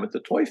next time at the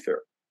Toy Fair.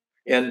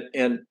 And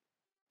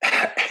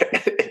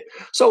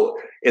so,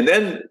 and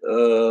then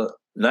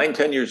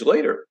 9-10 years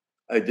later,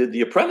 I did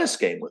the Apprentice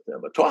game with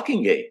them, a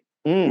talking game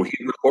where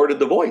he recorded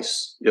the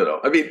voice.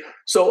 I mean,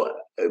 so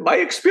my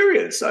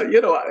experience,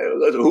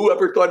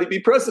 whoever thought he'd be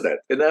president,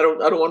 and I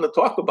don't want to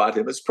talk about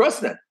him as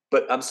president,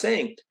 but I'm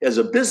saying as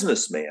a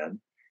businessman,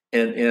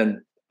 and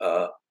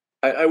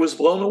I was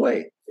blown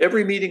away.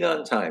 Every meeting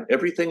on time,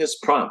 everything is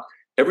prompt.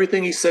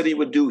 Everything he said he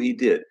would do, he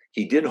did.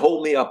 He did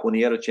hold me up when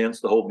he had a chance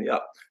to hold me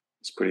up.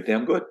 It's pretty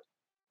damn good.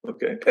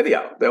 Okay.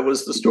 Anyhow, that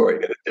was the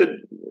story. It did,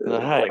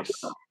 nice.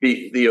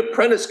 The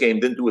Apprentice game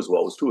didn't do as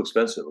well. It was too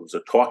expensive. It was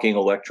a talking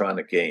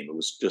electronic game. It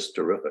was just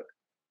terrific.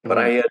 But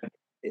I had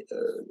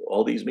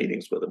all these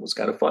meetings with him. It was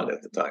kind of fun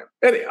at the time.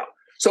 Anyhow,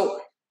 so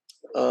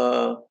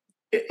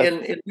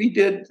and we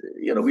did,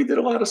 we did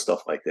a lot of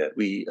stuff like that.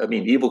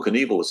 Evel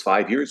Knievel was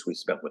 5 years we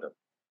spent with him,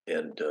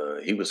 and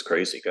he was a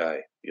crazy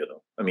guy.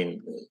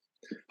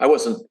 I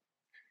wasn't.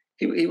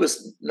 He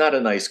was not a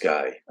nice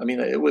guy.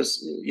 It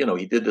was,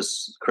 he did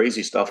this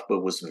crazy stuff, but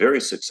was very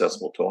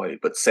successful toy.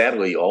 But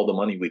sadly, all the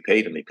money we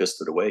paid him, he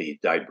pissed it away. He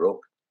died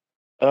broke.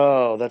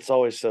 Oh, that's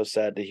always so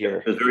sad to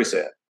hear. It was very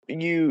sad.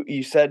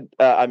 You said,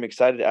 I'm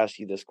excited to ask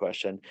you this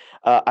question.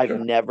 I've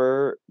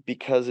never,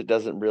 because it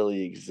doesn't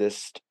really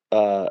exist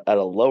at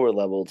a lower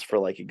level, it's for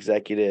like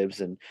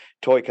executives and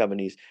toy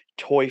companies,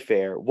 Toy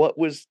Fair. What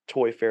was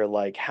Toy Fair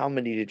like? How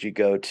many did you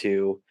go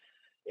to?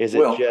 Is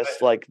it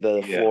just like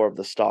the floor of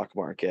the stock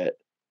market?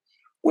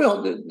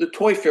 Well, the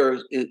Toy Fair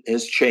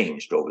has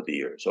changed over the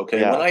years.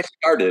 Okay. Yeah. When I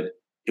started,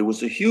 it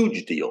was a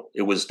huge deal.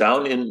 It was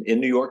down in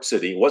New York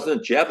City. It wasn't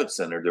at Javits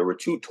Center. There were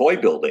 2 toy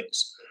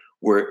buildings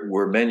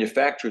where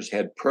manufacturers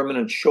had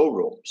permanent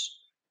showrooms.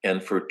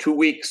 And for 2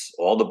 weeks,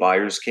 all the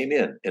buyers came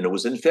in. And it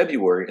was in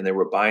February, and they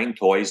were buying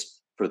toys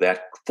for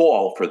that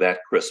fall, for that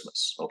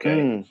Christmas.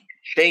 Okay.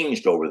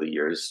 Changed over the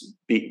years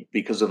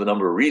because of a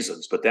number of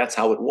reasons, but that's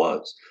how it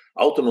was.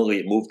 Ultimately,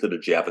 it moved to the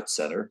Javits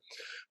Center.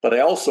 But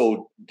I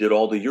also did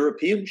all the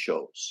European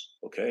shows,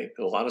 okay?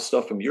 A lot of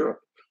stuff from Europe.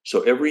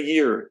 So every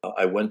year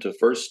I went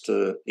first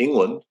to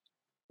England,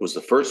 was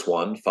the first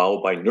one,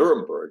 followed by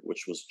Nuremberg,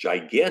 which was a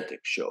gigantic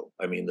show.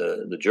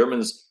 The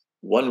Germans,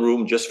 one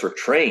room just for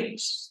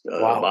trains,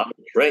 model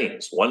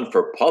trains, one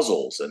for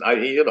puzzles. And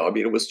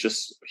it was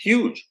just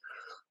huge.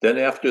 Then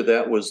after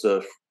that was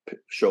the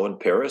show in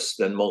Paris,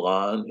 then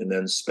Milan, and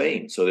then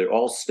Spain. So they're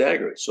all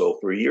staggered. So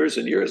for years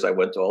and years, I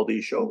went to all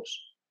these shows.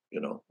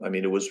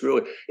 It was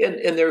really,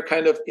 and they're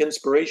kind of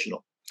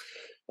inspirational.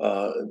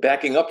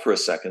 Backing up for a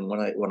second,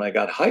 when I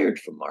got hired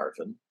from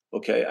Marvin,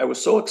 okay, I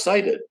was so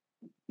excited,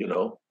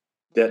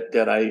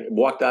 that I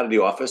walked out of the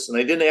office and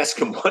I didn't ask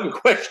him one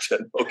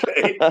question.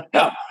 Okay,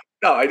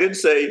 no, I didn't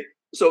say.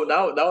 So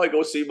now I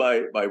go see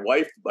my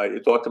wife. I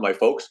talk to my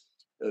folks.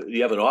 Do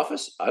you have an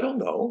office? I don't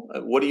know.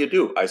 What do you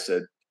do? I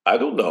said, I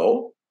don't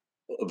know.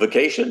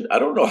 Vacation? I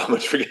don't know how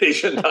much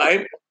vacation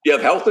time. You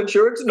have health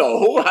insurance?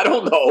 No, I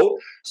don't know.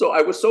 So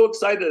I was so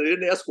excited I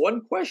didn't ask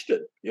one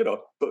question.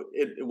 But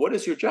what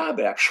is your job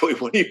actually?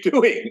 What are you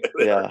doing?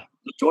 Yeah,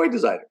 the toy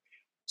designer.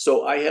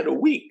 So I had a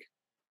week,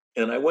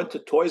 and I went to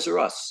Toys R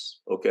Us.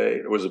 Okay,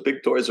 there was a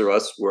big Toys R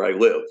Us where I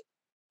live,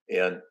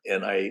 and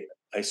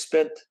I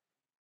spent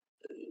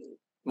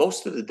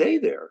most of the day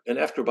there. And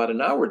after about an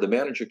hour, the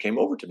manager came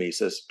over to me. He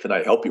says, "Can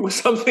I help you with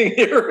something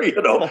here?"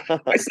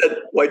 I said,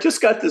 "Well, I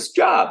just got this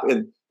job,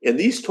 and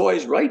these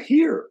toys right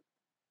here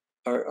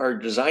are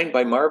designed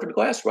by Marvin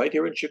Glass right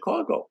here in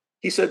Chicago."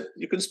 He said,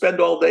 "You can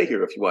spend all day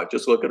here if you want,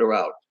 just looking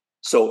around."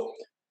 So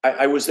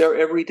I was there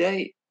every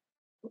day.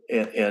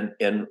 And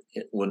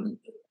when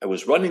I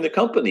was running the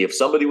company, if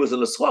somebody was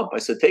in a slump, I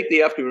said, take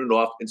the afternoon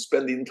off and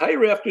spend the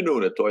entire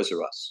afternoon at Toys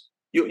R Us.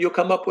 You'll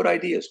come up with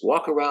ideas,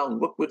 walk around,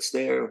 look what's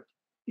there.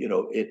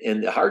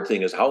 And the hard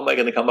thing is, how am I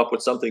going to come up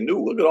with something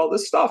new? Look at all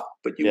this stuff,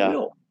 but you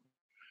will.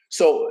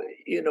 So,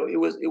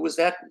 it was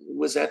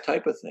that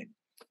type of thing.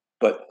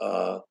 But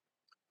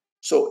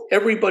so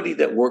everybody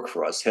that worked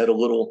for us had a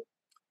little,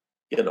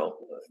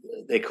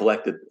 they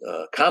collected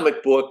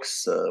comic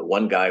books.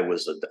 One guy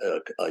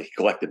he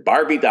collected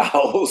Barbie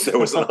dolls. There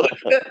was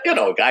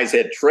another, guys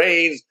had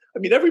trains.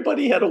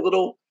 Everybody had a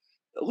little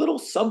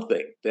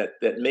something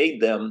that made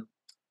them,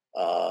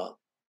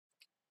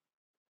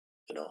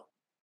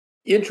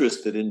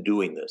 interested in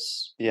doing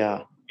this.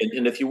 Yeah.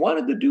 And if you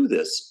wanted to do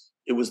this,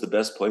 it was the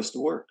best place to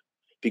work.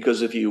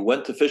 Because if you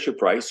went to Fisher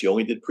Price, you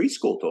only did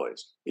preschool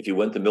toys. If you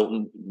went to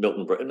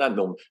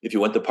if you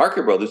went to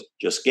Parker Brothers,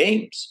 just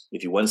games.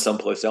 If you went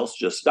someplace else,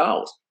 just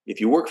dolls. If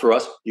you worked for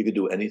us, you could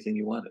do anything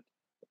you wanted.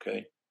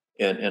 Okay.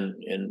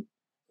 And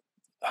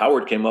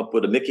Howard came up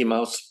with a Mickey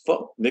Mouse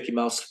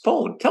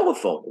phone,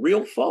 telephone,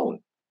 real phone.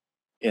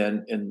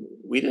 And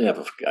we didn't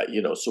have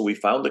so we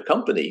found a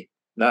company,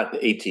 not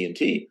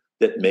AT&T,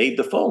 that made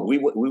the phone. We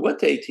went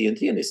to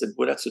AT&T and they said,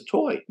 well, that's a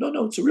toy.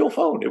 No, it's a real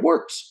phone. It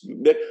works.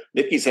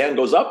 Mickey's hand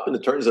goes up and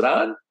it turns it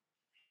on.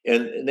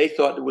 And they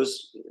thought it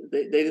was,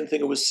 they didn't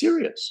think it was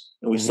serious.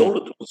 And we sold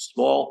it to a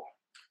small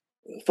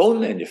phone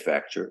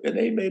manufacturer and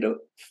they made a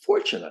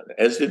fortune on it,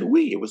 as did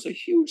we. It was a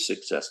huge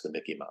success, the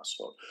Mickey Mouse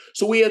phone.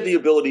 So we had the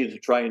ability to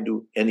try and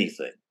do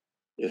anything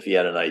if you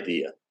had an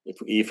idea.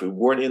 If we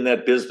weren't in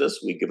that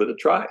business, we'd give it a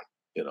try,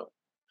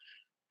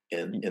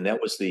 And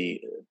that was the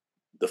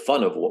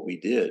fun of what we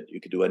did. You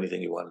could do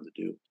anything you wanted to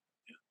do.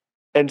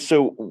 And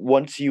so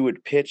once you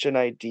would pitch an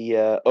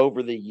idea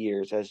over the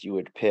years, as you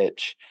would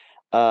pitch,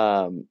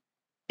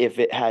 if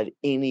it had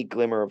any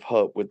glimmer of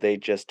hope, would they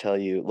just tell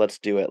you, let's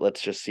do it,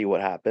 let's just see what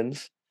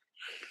happens?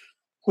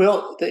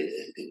 Well,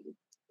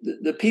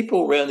 the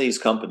people who ran these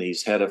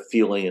companies had a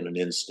feeling and an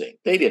instinct.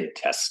 They didn't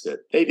test it.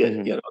 They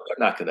didn't, they're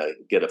not going to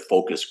get a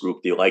focus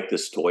group. Do you like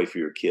this toy for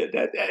your kid?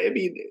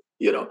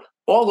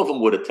 All of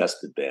them would have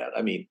tested that.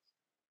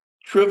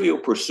 Trivial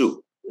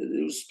Pursuit.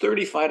 It was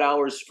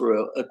 $35 for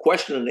a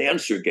question and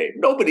answer game.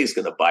 Nobody's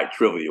going to buy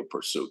Trivial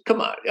Pursuit. Come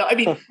on.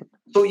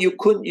 So you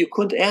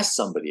couldn't ask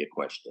somebody a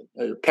question.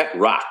 Pet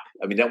Rock.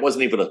 That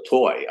wasn't even a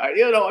toy.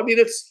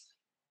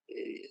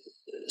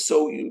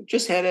 So you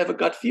just had to have a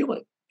gut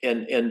feeling.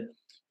 And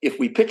if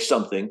we pitched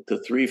something to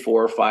 3,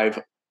 4, or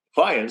 5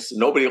 clients,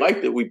 nobody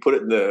liked it, we put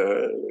it in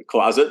the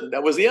closet, and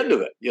that was the end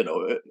of it.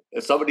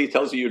 If somebody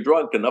tells you you're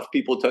drunk, enough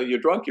people tell you you're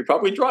drunk, you're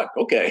probably drunk.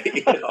 Okay.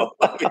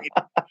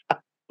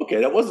 Okay,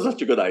 that wasn't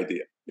such a good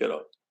idea,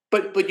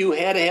 But you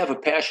had to have a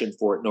passion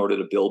for it in order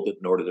to build it,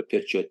 in order to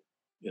pitch it,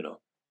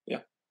 Yeah.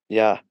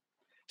 Yeah.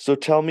 So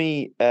tell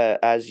me,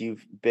 as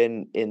you've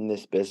been in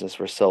this business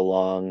for so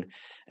long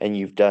and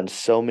you've done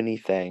so many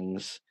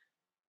things,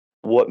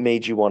 what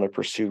made you want to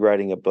pursue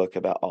writing a book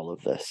about all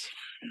of this?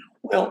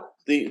 Well,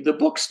 the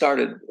book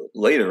started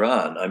later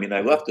on. I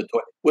left the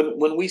toy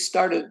when we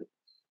started.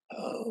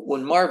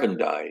 When Marvin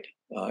died,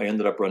 I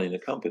ended up running the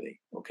company.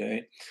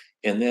 Okay,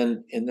 and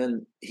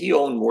then he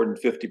owned more than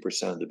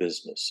 50% of the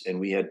business, and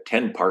we had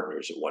 10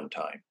 partners at one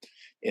time.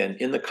 And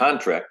in the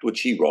contract,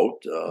 which he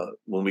wrote,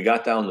 when we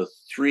got down to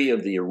 3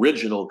 of the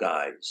original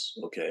guys,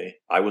 okay,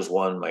 I was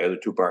one, my other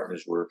 2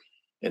 partners were,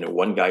 and then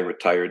one guy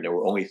retired, and there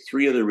were only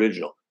 3 of the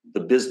original.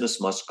 The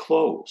business must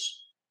close.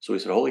 So we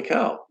said, holy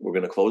cow, we're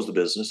going to close the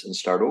business and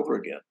start over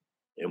again.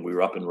 And we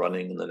were up and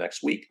running in the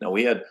next week. Now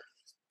we had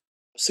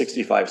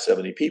 65,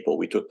 70 people.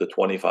 We took the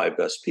 25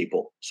 best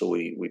people. So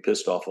we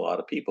pissed off a lot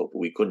of people, but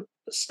we couldn't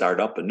start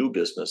up a new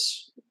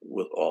business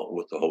with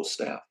the whole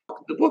staff.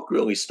 The book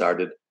really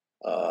started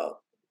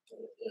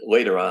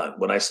later on.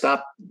 When I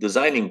stopped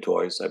designing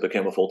toys, I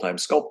became a full-time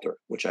sculptor,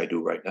 which I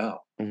do right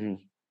now.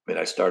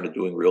 I started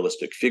doing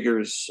realistic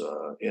figures,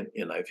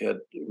 and I've had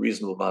a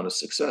reasonable amount of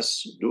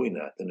success doing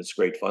that. And it's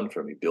great fun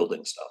for me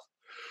building stuff.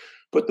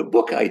 But the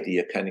book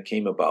idea kind of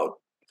came about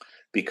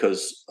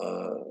because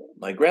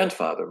my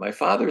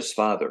father's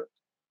father,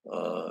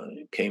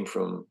 came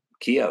from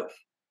Kiev.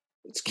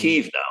 It's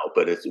Kyiv now,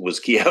 but it was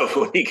Kiev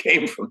when he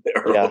came from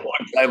there a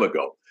long time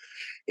ago.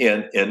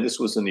 And this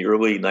was in the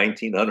early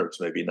 1900s,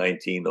 maybe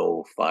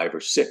 1905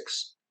 or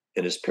 6.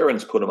 And his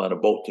parents put him on a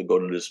boat to go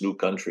to this new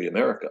country,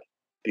 America,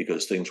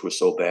 because things were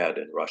so bad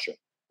in Russia,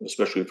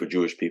 especially for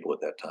Jewish people at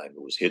that time.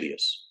 It was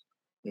hideous.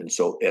 And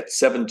so at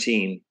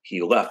 17,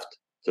 he left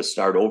to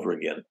start over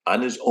again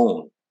on his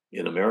own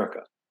in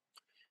America.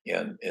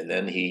 And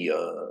then he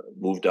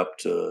moved up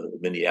to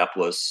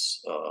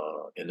Minneapolis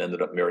and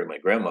ended up marrying my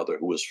grandmother,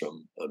 who was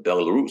from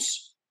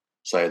Belarus.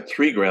 So I had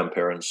 3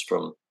 grandparents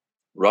from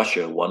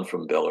Russia, 1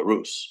 from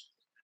Belarus.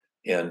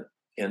 And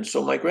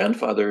so my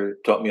grandfather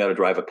taught me how to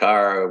drive a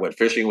car. I went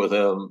fishing with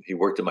him. He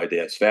worked in my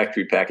dad's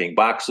factory packing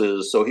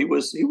boxes. So he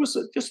was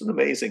just an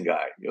amazing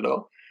guy,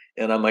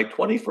 And on my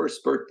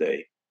 21st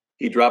birthday,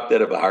 he dropped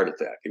dead of a heart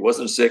attack. He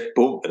wasn't sick,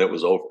 boom, and it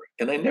was over.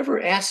 And I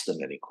never asked him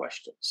any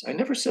questions. I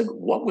never said,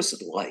 what was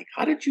it like?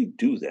 How did you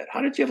do that?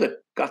 How did you have the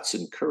guts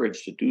and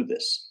courage to do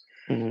this?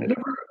 I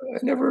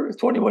never,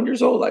 21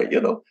 years old,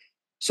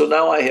 So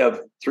now I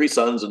have 3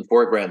 sons and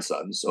 4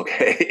 grandsons,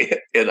 okay?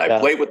 And I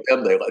play with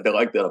them. They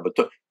like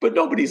that. But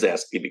nobody's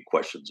asking me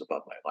questions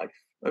about my life.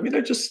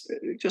 They're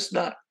just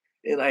not.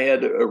 And I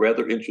had a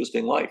rather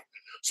interesting life.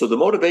 So the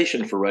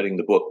motivation for writing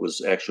the book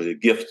was actually a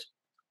gift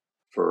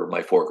for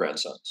my 4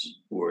 grandsons,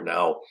 who are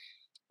now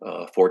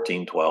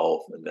 14,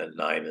 12, and then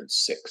 9 and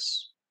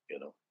 6,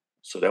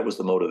 So that was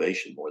the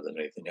motivation more than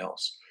anything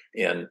else.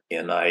 And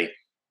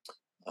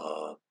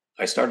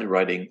I started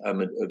writing.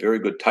 I'm a very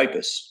good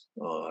typist.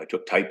 I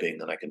took typing,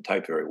 and I can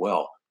type very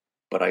well.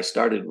 But I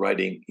started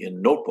writing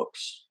in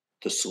notebooks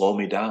to slow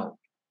me down.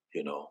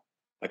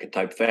 I can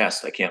type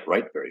fast. I can't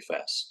write very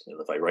fast. And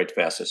if I write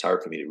fast, it's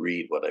hard for me to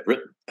read what I've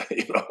written.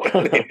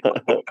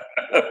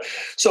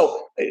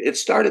 So it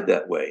started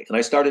that way. And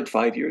I started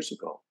 5 years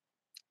ago.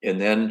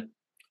 And then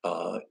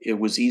it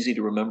was easy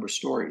to remember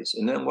stories.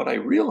 And then what I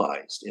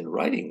realized in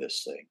writing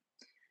this thing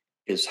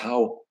is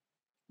how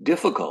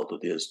difficult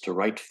it is to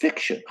write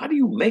fiction. How do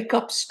you make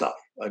up stuff?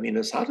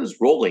 How does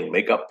Rowling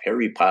make up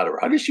Harry Potter?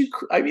 How does she?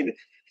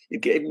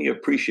 It gave me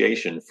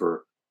appreciation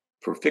for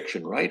for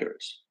fiction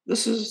writers.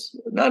 This is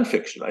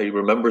nonfiction. I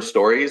remember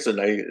stories, and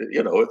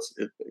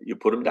you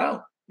put them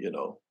down.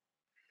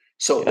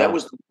 So that Yeah.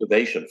 was the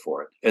motivation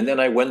for it. And then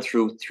I went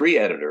through 3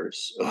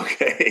 editors,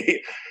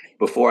 okay,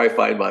 before I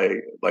find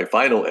my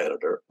final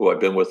editor, who I've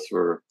been with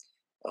for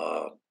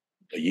uh,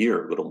 a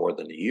year, a little more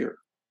than a year.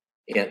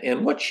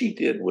 And what she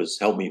did was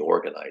help me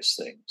organize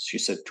things. She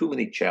said, too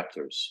many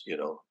chapters,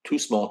 too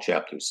small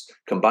chapters.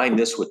 Combine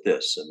this with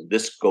this, and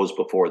this goes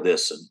before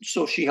this. And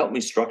so she helped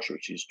me structure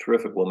it. She's a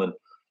terrific woman,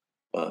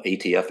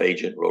 ATF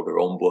agent, wrote her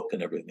own book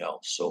and everything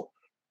else. So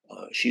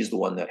she's the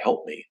one that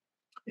helped me.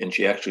 And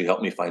she actually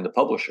helped me find the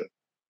publisher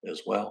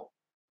as well.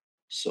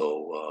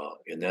 So,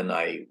 and then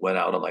I went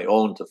out on my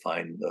own to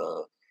find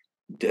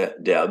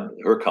Deb,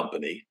 her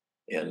company,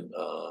 and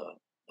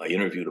I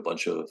interviewed a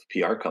bunch of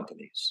PR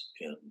companies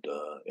and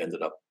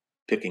ended up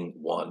picking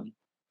one,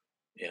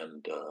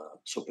 and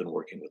so I've been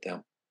working with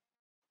them.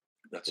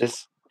 That's it.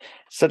 It's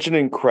such an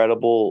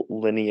incredible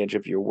lineage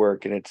of your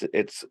work, and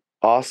it's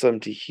awesome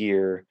to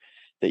hear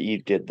that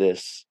you did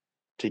this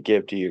to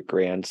give to your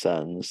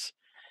grandsons.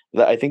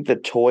 I think the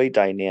toy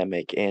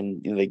dynamic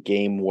in the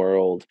game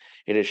world,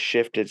 it has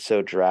shifted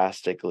so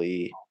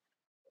drastically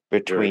Very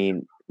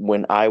between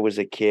when I was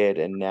a kid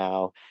and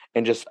now.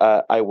 And just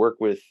I work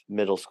with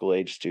middle school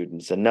age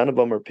students, and none of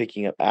them are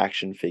picking up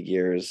action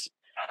figures.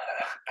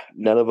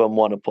 None of them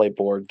want to play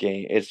board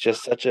game. It's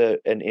just such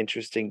an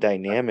interesting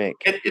dynamic.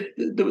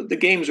 the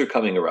games are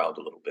coming around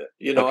a little bit.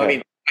 I Okay.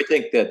 mean, I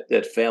think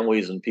that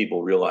families and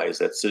people realize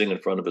that sitting in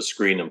front of a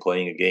screen and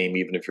playing a game,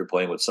 even if you're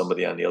playing with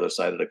somebody on the other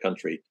side of the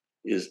country,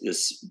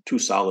 is too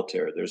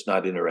solitary. There's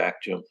not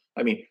interaction.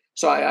 I mean,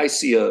 so I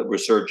see a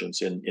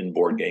resurgence in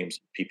board games,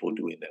 people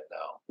doing that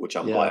now, which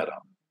I'm Yeah. glad of.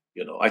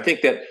 I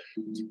think that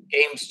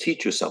games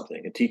teach you something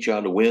and teach you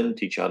how to win,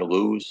 teach you how to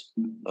lose,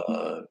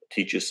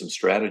 teach you some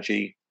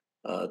strategy.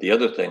 The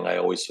other thing I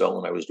always felt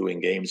when I was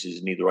doing games is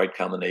you need the right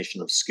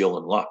combination of skill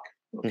and luck.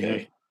 Mhm.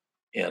 Okay.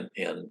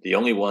 And the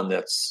only one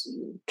that's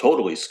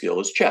totally skill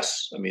is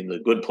chess. I mean, the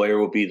good player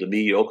will be the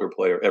mediocre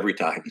player every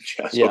time in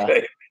chess. Yeah.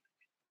 Okay.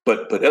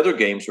 But other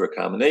games are a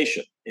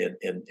combination. And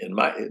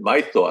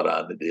my thought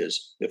on it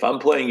is, if I'm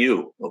playing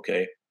you,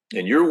 okay,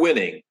 and you're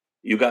winning,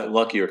 you got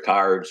luckier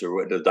cards,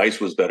 or the dice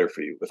was better for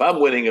you. If I'm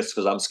winning, it's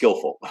because I'm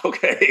skillful.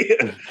 Okay.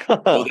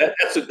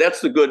 So that's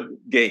the good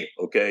game.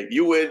 Okay.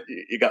 You win,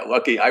 you got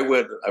lucky. I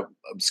win,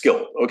 I'm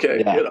skilled.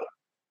 Okay. Yeah.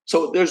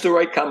 So there's the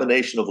right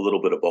combination of a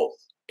little bit of both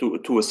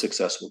to a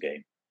successful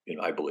game,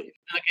 I believe.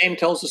 And the game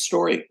tells a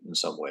story in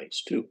some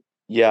ways too.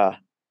 Yeah.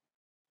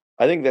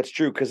 I think that's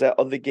true because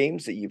of the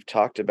games that you've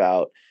talked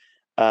about,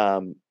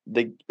 I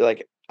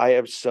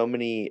have so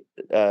many,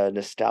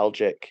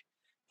 nostalgic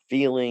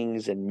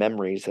feelings and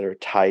memories that are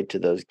tied to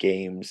those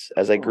games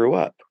as I Oh, grew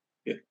up.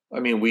 yeah. I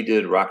mean, we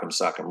did Rock'em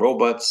Sock'em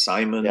Robots,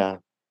 Simon, Yeah.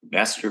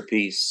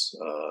 Masterpiece.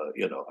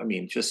 I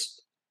mean,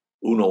 just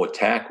Uno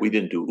Attack. We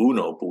didn't do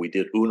Uno, but we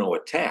did Uno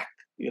Attack.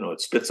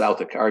 It spits out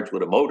the cards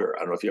with a motor. I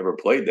don't know if you ever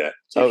played that.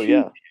 It's Oh,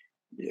 yeah.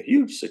 a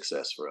huge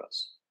success for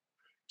us.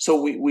 So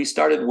we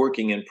started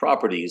working in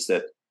properties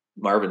that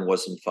Marvin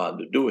wasn't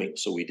fond of doing.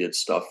 So we did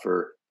stuff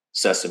for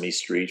Sesame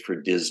Street, for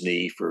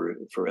Disney, for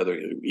other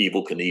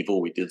Evil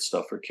Knievel. We did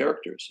stuff for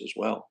characters as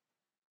well.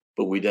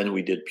 But we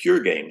did pure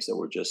games that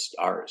were just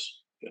ours.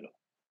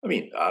 I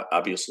mean,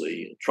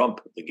 obviously Trump,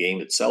 the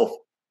game itself,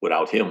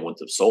 without him wouldn't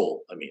have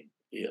sold. I mean,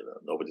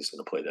 nobody's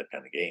going to play that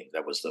kind of game.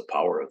 That was the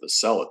power of the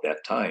sell at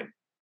that time,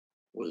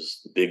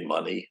 was the big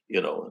money,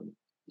 and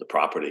the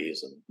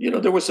properties.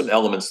 And, there were some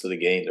elements to the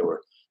game. There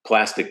were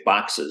plastic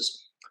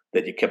boxes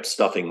that you kept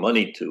stuffing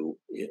money to,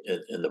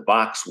 and the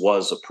box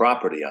was a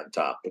property on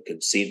top, a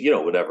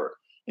casino, whatever.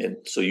 And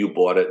so you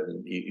bought it,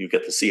 and you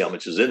get to see how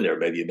much is in there.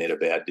 Maybe you made a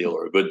bad deal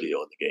or a good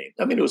deal in the game.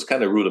 I mean, it was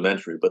kind of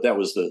rudimentary, but that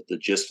was the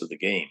gist of the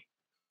game.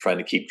 Trying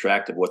to keep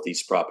track of what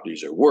these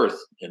properties are worth,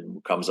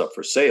 and comes up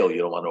for sale, you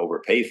don't want to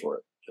overpay for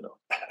it.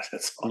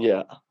 That's all.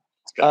 Yeah.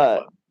 It's kind of Uh,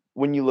 fun.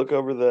 when you look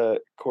over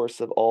the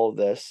course of all of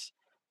this,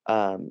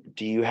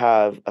 do you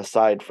have,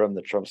 aside from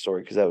the Trump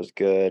story, because that was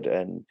good,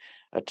 and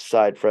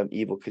aside from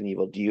Evil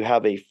Knievel, do you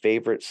have a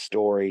favorite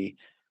story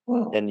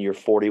Well, in your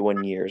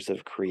 41 years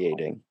of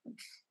creating?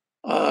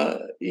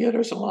 yeah,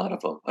 there's a lot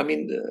of them. I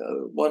mean,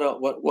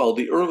 well,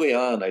 the early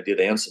on, I did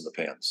Ants in the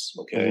Pants,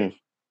 okay, Mhm.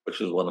 which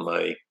was one of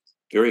my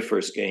very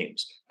first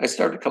games. I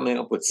started coming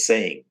up with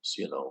sayings,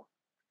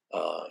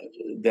 uh,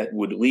 that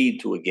would lead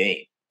to a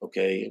game.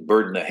 Okay,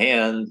 bird in the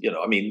hand,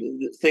 I mean,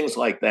 things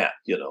like that,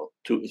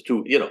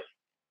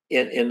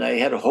 and I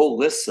had a whole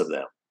list of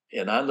them.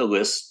 And on the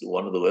list,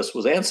 one of the lists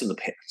was Ants in the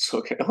Pants.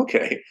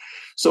 Okay.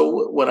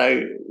 So when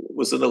I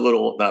was in a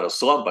little, not a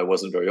slump, I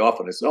wasn't very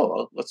often. I said, "Oh,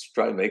 well, let's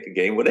try and make a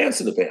game with Ants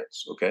in the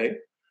Pants." Okay.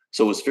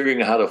 So I was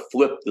figuring out how to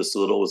flip this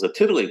little. It was a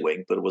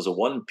tiddlywink, but it was a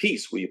one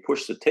piece where you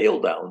push the tail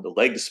down, the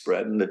legs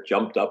spread, and it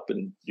jumped up,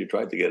 and you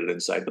tried to get it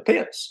inside the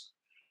pants.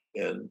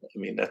 And I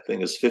mean, that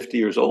thing is 50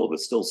 years old. It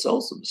still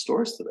sells in the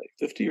stores today.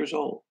 50 years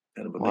old.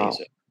 Kind of Wow.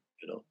 amazing.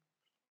 You know,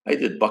 I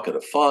did Bucket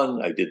of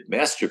Fun. I did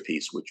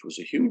Masterpiece, which was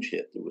a huge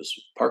hit. It was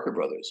Parker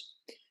Brothers,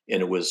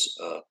 and it was.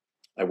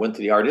 I went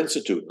to the Art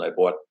Institute and I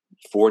bought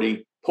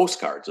 40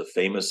 postcards of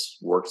famous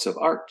works of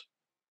art.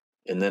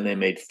 And then they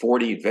made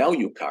 40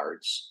 value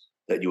cards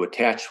that you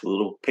attach with a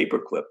little paper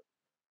clip.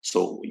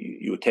 So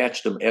you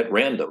attached them at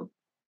random,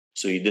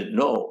 so you didn't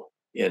know.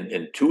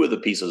 And two of the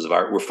pieces of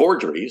art were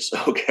forgeries,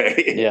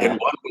 okay? Yeah. And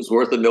one was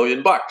worth $1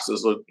 million. This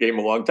was a game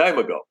a long time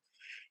ago.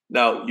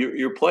 Now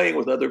you're playing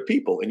with other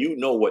people, and you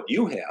know what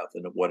you have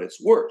and what it's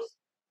worth.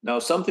 Now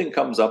something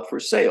comes up for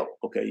sale,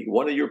 okay?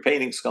 One of your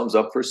paintings comes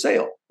up for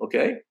sale,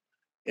 okay?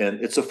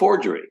 And it's a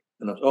forgery.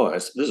 And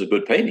this is a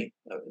good painting.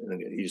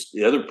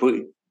 The other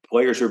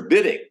players are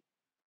bidding,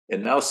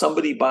 and now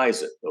somebody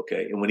buys it,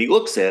 okay? And when he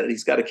looks at it,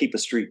 he's got to keep a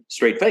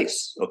straight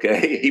face,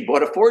 okay? He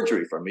bought a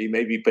forgery from me,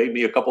 maybe paid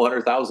me a couple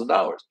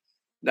 $100,000.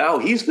 Now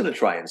he's going to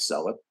try and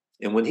sell it,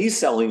 and when he's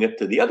selling it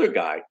to the other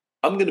guy,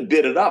 I'm going to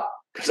bid it up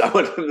because I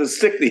want him to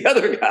stick the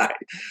other guy.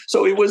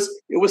 So it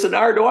was an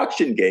art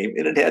auction game,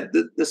 and it had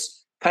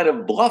this kind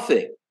of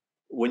bluffing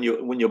when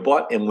you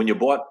bought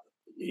 $1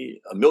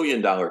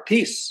 million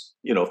piece,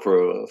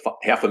 for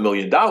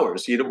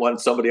 $500,000. You didn't want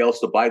somebody else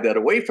to buy that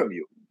away from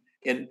you.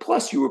 And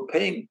plus, you were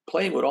playing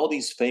with all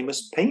these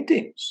famous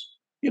paintings,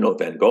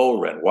 Van Gogh,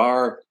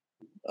 Renoir,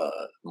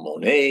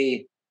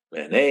 Monet,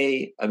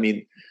 Manet. I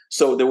mean,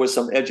 so there was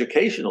some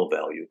educational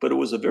value, but it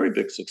was a very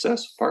big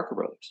success, Parker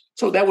Brothers.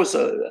 So that was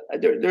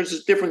there's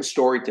a different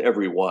story to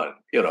every one,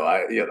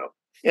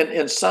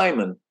 And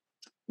Simon,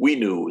 we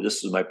knew,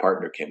 this is my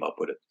partner came up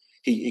with it.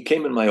 He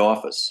came in my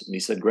office and he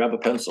said, grab a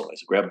pencil. I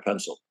said, grab a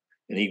pencil.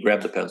 And he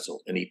grabbed the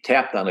pencil and he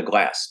tapped on a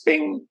glass,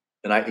 bing.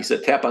 And he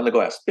said, tap on the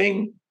glass,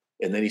 bing.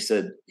 And then he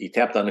said, he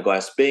tapped on the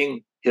glass,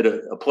 bing, hit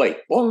a plate,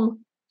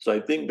 boom. So I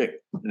bing, bing.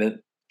 And then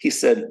he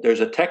said, there's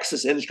a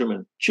Texas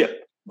Instrument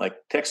chip, like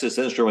Texas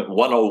Instrument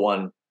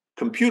 101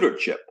 computer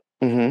chip.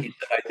 Mm-hmm. He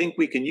said, I think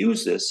we can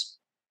use this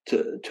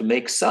to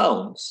make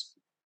sounds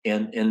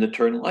and to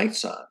turn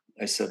lights on.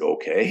 I said,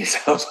 okay,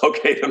 sounds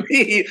okay to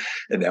me.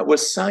 And that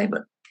was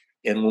Simon.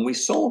 And when we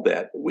sold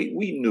that, we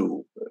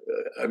knew,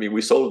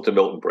 we sold it to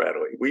Milton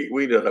Bradley. We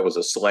knew that was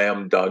a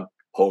slam dunk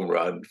home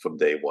run from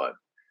day one.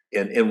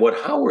 And what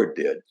Howard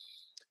did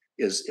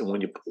is when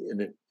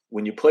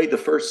you played the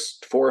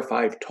first 4 or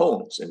 5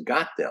 tones and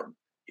got them,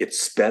 it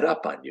sped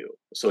up on you.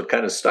 So it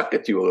kind of stuck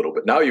at you a little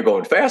bit. Now you're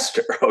going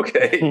faster,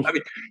 okay?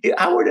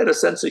 Howard had a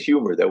sense of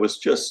humor that was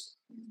just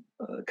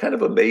kind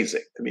of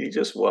amazing. He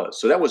just was.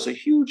 So that was a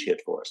huge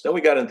hit for us. Then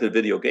we got into the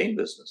video game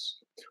business,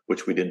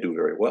 which we didn't do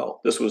very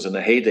well. This was in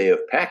the heyday of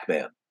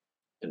Pac-Man.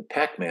 And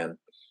Pac-Man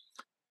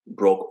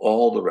broke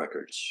all the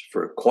records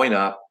for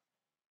coin-op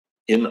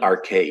in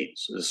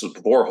arcades. This was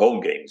before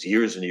home games,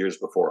 years and years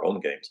before home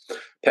games.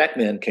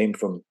 Pac-Man came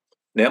from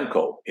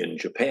Namco in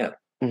Japan.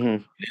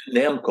 Mm-hmm.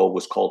 Namco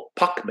was called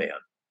Puck-Man.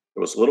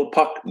 There was a little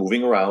puck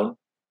moving around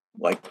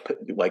like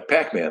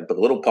Pac-Man, but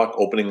a little puck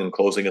opening and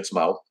closing its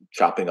mouth,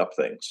 chopping up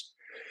things.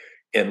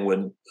 And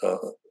when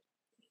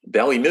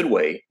Bally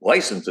Midway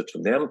licensed it to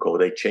Namco,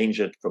 they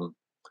changed it from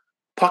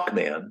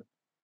Puck-Man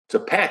to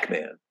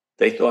Pac-Man.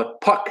 They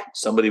thought Puck,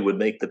 somebody would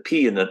make the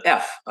P and an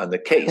F on the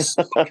case.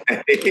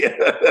 Okay?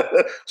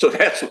 So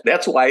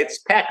that's why it's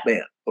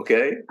Pac-Man,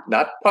 okay?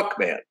 Not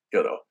Puck-Man,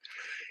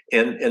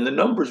 And the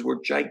numbers were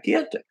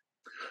gigantic.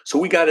 So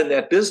we got in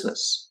that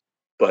business,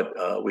 but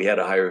we had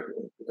to hire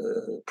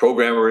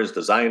programmers,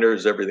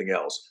 designers, everything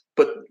else.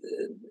 But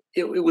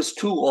it was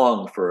too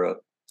long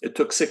it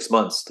took 6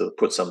 months to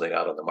put something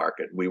out on the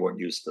market. We weren't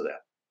used to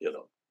that,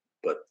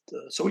 But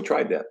so we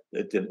tried that.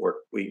 It didn't work.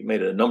 We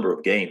made a number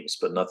of games,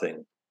 but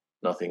nothing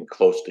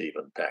close to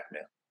even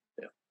Pac-Man.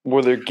 Yeah.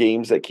 Were there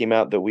games that came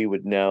out that we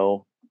would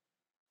know?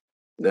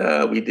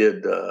 We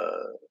did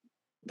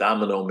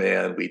Domino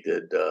Man. We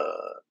did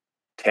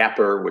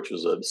Tapper, which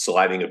was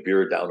sliding a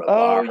beer down a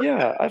bar. Oh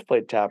yeah, I've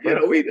played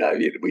Tapper. We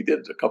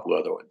did a couple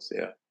other ones.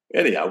 Yeah.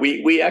 Anyhow,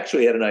 we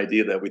actually had an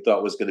idea that we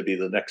thought was going to be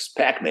the next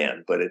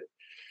Pac-Man, but it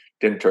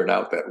didn't turn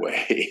out that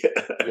way.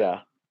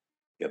 Yeah.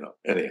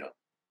 Anyhow.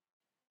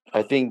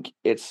 I think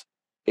it's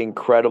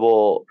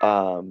incredible.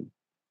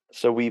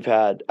 So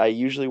I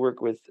usually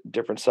work with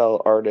different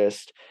style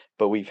artists,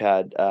 but we've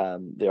had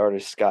the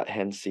artist Scott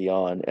Hensey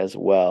on as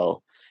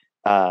well.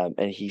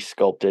 And he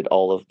sculpted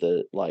all of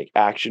the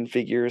action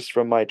figures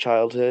from my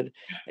childhood.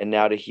 And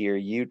now to hear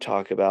you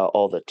talk about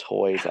all the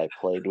toys I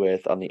played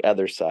with on the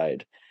other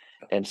side.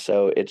 And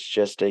so it's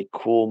just a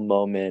cool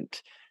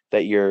moment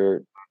that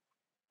you're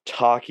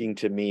talking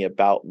to me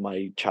about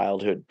my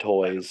childhood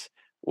toys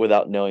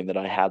without knowing that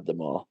I had them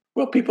all.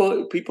 Well,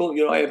 people,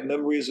 I have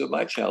memories of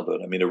my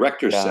childhood. A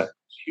Rector set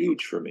was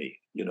huge for me,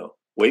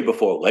 way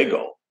before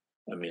Lego.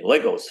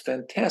 Lego is a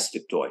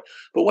fantastic toy.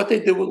 But what they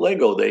did with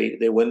Lego,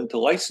 they went into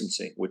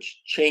licensing,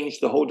 which changed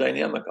the whole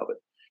dynamic of it.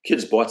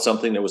 Kids bought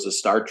something that was a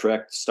Star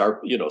Trek,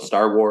 Star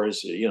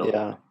Wars,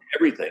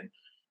 everything.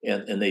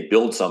 And they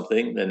build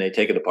something, and they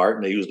take it apart,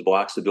 and they use the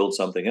blocks to build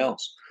something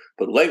else.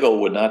 But Lego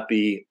would not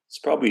be, it's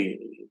probably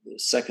the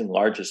second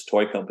largest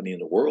toy company in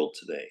the world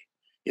today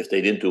if they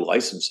didn't do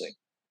licensing.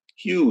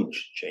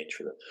 Huge change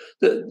for them.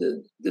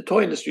 The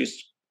toy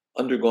industry's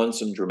undergone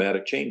some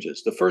dramatic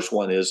changes. The first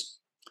one is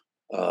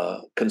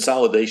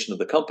consolidation of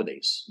the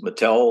companies.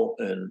 Mattel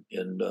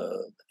and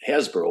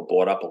Hasbro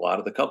bought up a lot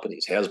of the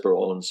companies.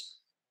 Hasbro owns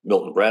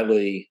Milton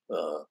Bradley,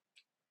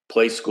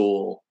 Play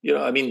School.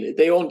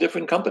 They own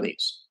different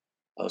companies.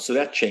 So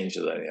that changed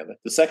the dynamic.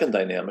 The second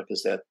dynamic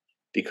is that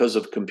because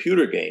of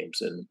computer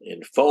games and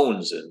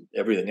phones and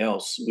everything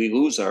else, we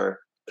lose our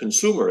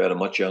consumer at a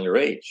much younger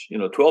age.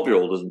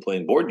 12-year-old isn't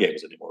playing board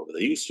games anymore, but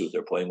they used to.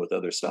 They're playing with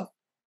other stuff.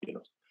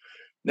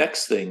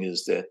 Next thing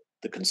is that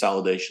the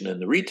consolidation in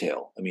the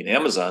retail.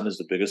 Amazon is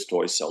the biggest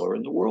toy seller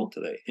in the world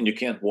today, and you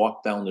can't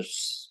walk down the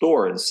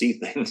store and see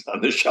things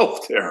on the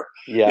shelf there.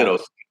 Yeah.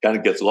 It kind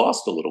of gets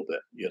lost a little bit.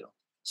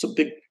 So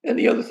big. And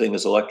the other thing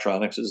is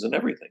electronics is in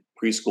everything.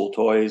 Preschool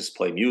toys,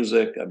 play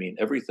music.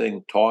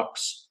 Everything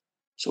talks.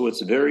 So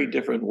it's a very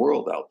different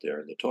world out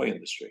there in the toy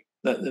industry.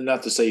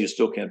 Not to say you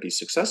still can't be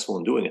successful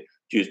in doing it.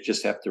 You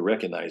just have to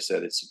recognize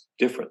that it's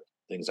different.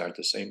 Things aren't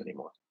the same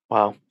anymore.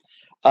 Wow.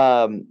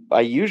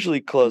 I usually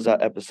close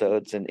out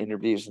episodes and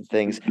interviews and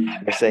things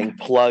by saying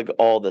plug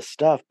all the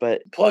stuff,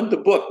 but plug the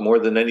book more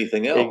than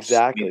anything else.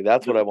 Exactly.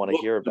 That's what I want to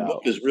hear about. The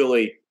book is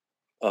really,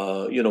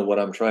 what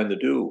I'm trying to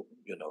do.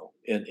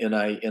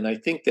 And I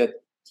think that,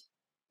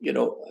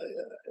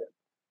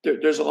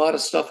 there's a lot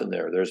of stuff in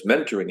there. There's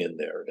mentoring in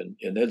there,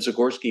 and Ed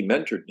Zagorski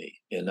mentored me,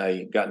 and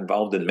I got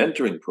involved in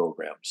mentoring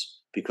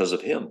programs because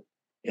of him.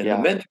 And the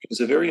mentoring is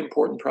a very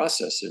important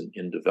process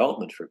in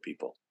development for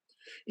people.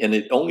 And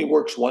it only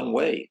works one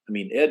way.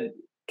 Ed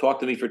talked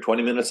to me for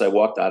 20 minutes. I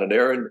walked out of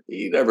there, and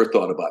he never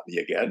thought about me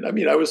again.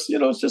 I was,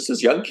 it's just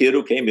this young kid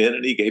who came in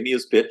and he gave me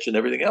his pitch and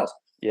everything else.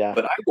 Yeah.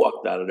 But I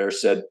walked out of there,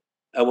 said,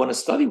 I want to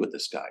study with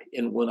this guy.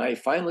 And when I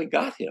finally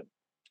got him,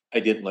 I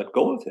didn't let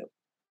go of him.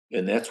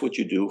 And that's what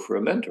you do for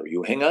a mentor.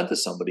 You hang on to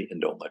somebody and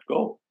don't let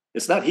go.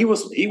 It's not, he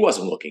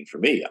wasn't looking for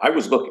me. I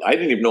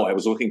didn't even know I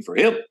was looking for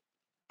him.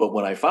 But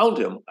when I found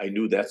him, I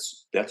knew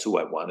that's who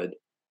I wanted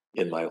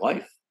in my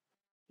life.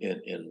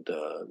 And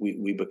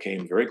we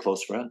became very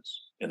close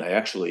friends. And I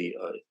actually,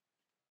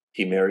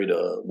 he married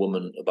a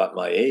woman about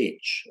my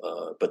age,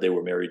 but they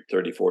were married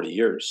 30, 40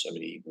 years.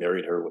 He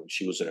married her when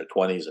she was in her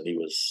 20s and he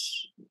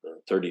was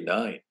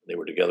 39. They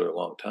were together a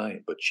long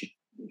time, but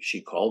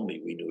she called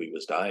me. We knew he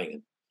was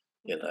dying,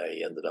 and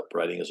I ended up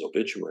writing his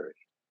obituary,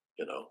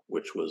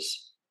 which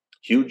was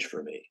huge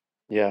for me.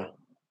 Yeah.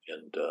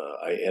 And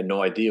I had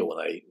no idea when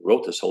I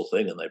wrote this whole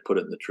thing and I put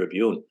it in the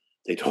Tribune.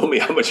 They told me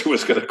how much it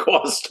was going to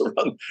cost to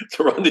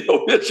run the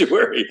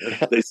obituary.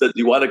 They said, "Do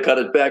you want to cut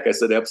it back?" I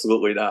said,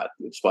 "Absolutely not.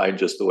 It's fine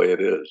just the way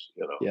it is."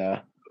 Yeah.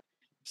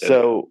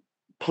 So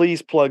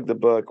please plug the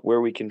book,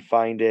 where we can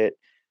find it.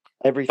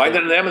 Everything. Find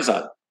it on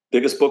Amazon,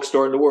 biggest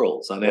bookstore in the world.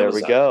 It's on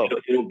Amazon. There we go.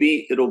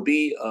 It'll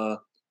be.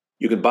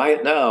 You can buy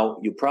it now.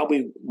 You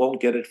probably won't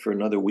get it for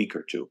another week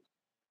or two.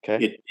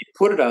 Okay. It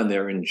put it on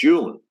there in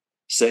June,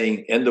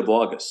 saying end of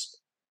August.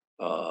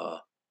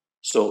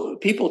 So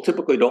people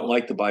typically don't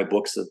like to buy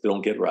books that they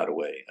don't get right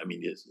away.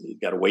 You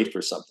got to wait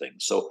for something.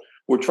 So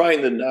we're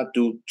trying to not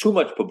do too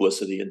much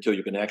publicity until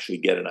you can actually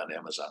get it on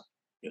Amazon.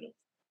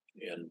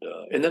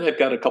 And then I've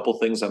got a couple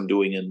things I'm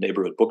doing in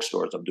neighborhood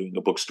bookstores. I'm doing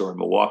a bookstore in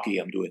Milwaukee.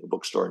 I'm doing a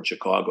bookstore in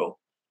Chicago.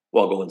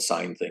 Well, I'll go and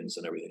sign things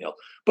and everything else.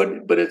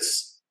 But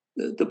it's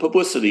the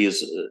publicity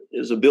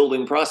is a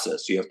building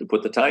process. You have to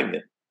put the time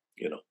in.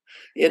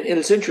 And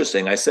it's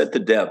interesting. I said to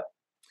Deb,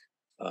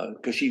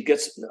 because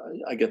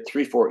I get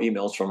 3-4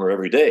 emails from her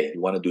every day. You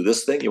want to do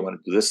this thing? You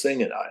want to do this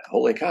thing? And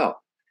holy cow.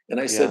 And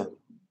I said,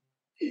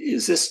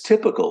 is this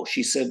typical?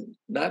 She said,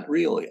 not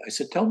really. I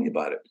said, tell me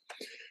about it.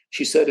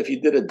 She said, if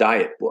you did a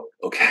diet book,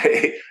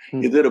 okay,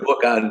 you did a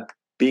book on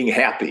being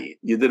happy.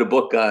 You did a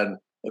book on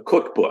a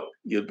cookbook,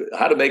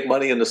 how to make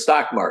money in the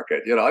stock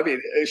market.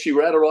 She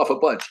rattled off a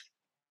bunch.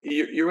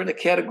 You're in a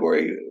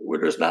category where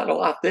there's not a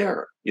lot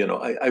there.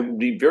 I would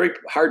be very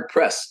hard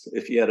pressed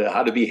if you had a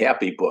how to be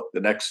happy book,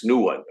 the next new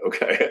one.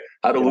 Okay.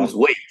 How to lose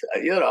weight.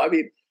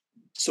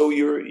 So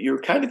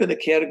you're kind of in a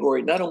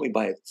category, not only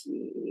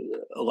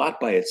a lot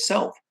by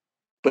itself,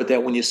 but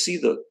that when you see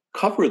the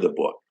cover of the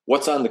book,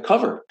 what's on the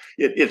cover?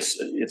 It's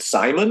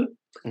Simon,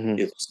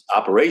 it's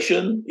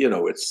Operation,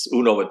 it's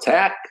Uno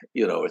Attack,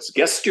 it's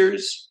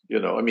Gestures,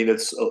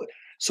 it's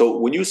so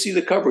when you see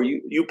the cover,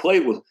 you play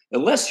with,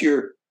 unless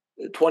you're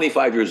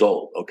 25 years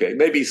old, okay,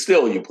 maybe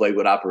still you play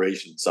with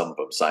Operation, some of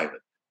them, Simon.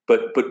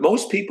 But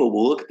most people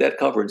will look at that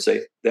cover and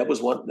say, that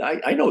was one,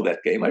 I know that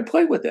game. I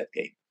played with that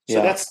game.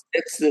 So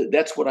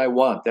that's what I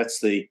want.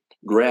 That's the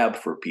grab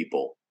for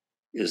people,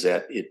 is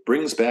that it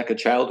brings back a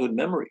childhood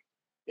memory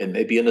and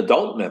maybe an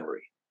adult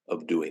memory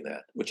of doing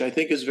that, which I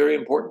think is very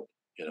important,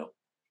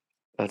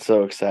 That's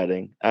so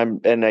exciting.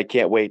 And I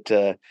can't wait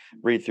to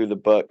read through the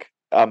book.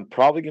 I'm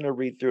probably going to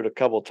read through it a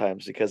couple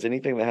times because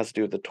anything that has to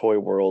do with the toy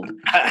world,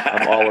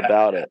 I'm all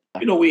about it.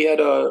 We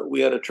had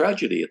a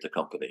tragedy at the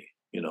company,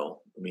 a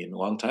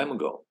long time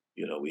ago.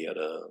 We had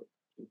a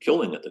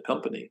killing at the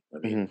company.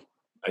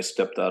 I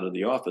stepped out of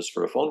the office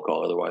for a phone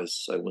call.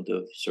 Otherwise, I wouldn't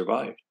have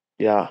survived.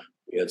 Yeah.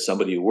 We had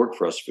somebody who worked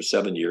for us for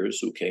 7 years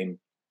who came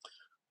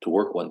to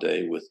work one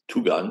day with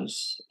 2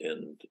 guns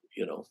and,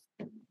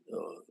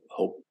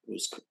 hope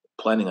was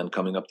planning on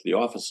coming up to the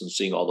office and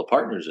seeing all the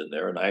partners in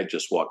there. And I had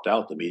just walked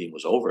out. The meeting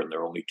was over, and there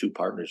were only 2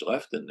 partners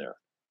left in there.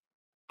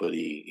 But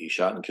he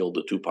shot and killed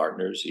the 2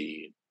 partners.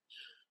 He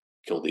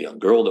killed the young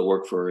girl that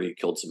worked for her. He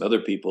killed some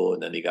other people,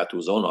 and then he got to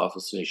his own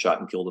office and he shot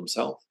and killed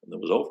himself, and it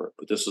was over.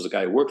 But this was a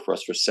guy who worked for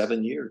us for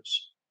 7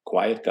 years.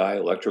 Quiet guy,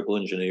 electrical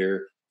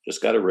engineer,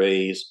 just got a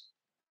raise.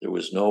 There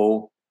was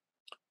no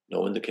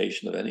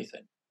indication of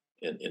anything.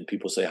 And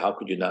people say, how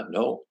could you not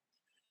know?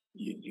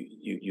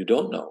 You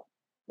don't know.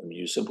 I mean,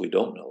 you simply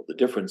don't know. The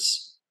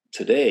difference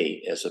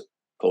today, as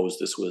opposed,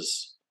 this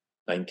was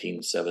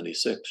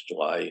 1976,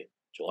 July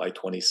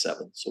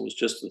 27th. So it was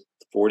just the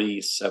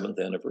 47th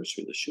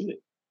anniversary of the shooting.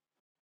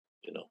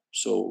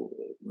 So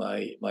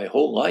my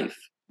whole life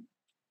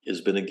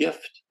has been a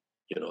gift.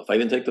 If I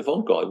didn't take the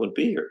phone call, I wouldn't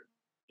be here.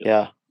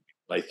 Yeah.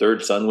 My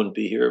 3rd son wouldn't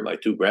be here. My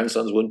 2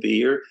 grandsons wouldn't be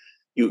here.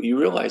 You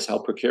realize how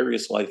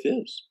precarious life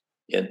is.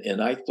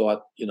 And I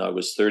thought, I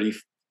was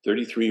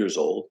 33 years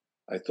old.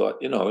 I thought,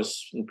 I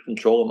was in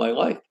control of my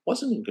life.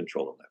 Wasn't in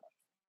control of my life.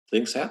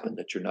 Things happen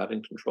that you're not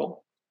in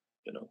control,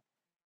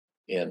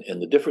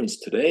 And the difference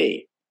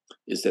today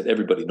is that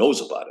everybody knows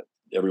about it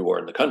everywhere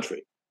in the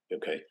country.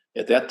 Okay.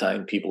 At that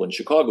time, people in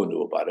Chicago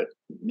knew about it.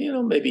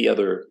 Maybe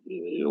other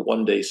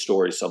one-day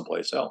stories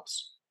someplace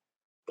else.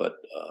 But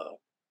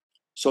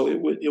so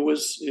it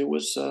was,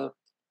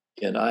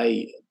 and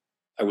I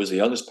was the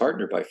youngest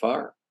partner by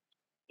far,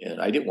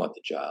 and I didn't want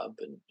the job.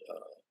 And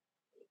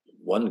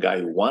one guy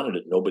who wanted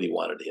it, nobody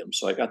wanted him,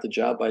 so I got the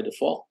job by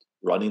default,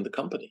 running the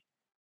company.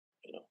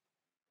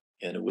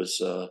 And it was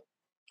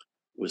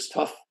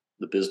tough.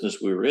 The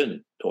business we were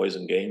in, toys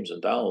and games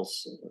and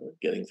dolls,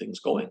 getting things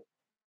going.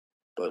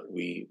 But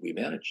we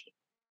managed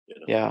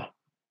it, Yeah.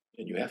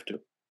 And you have to,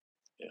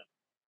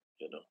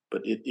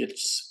 But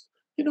it's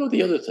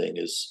the other thing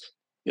is,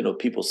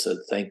 people said,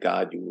 "Thank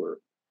God you were,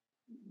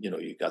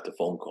 you got the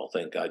phone call.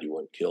 Thank God you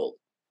weren't killed."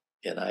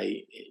 And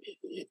I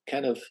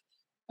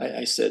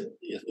said,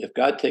 if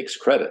God takes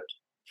credit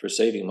for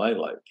saving my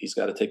life, He's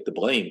got to take the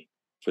blame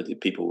for the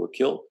people who were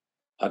killed.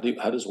 How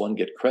does one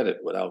get credit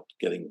without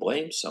getting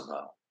blamed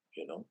somehow?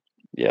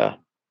 Yeah.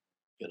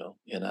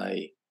 And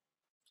I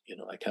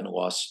kind of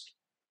lost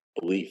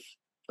belief.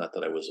 Not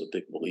that I was a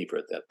big believer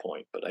at that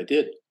point, but I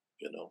did.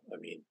 I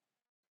mean,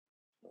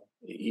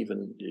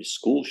 even the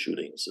school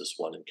shootings, this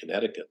one in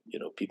Connecticut,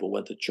 people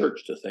went to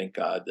church to thank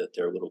God that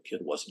their little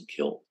kid wasn't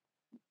killed.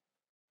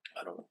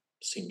 I don't know.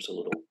 Seems a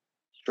little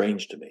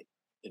strange to me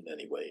in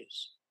many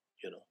ways,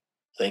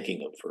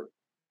 thanking Him for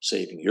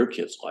saving your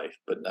kid's life,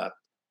 but not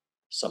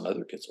some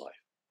other kid's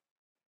life.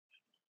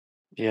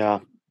 Yeah.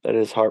 That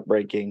is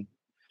heartbreaking.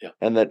 Yeah.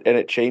 And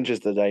it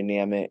changes the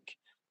dynamic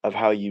of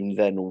how you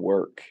then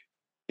work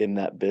in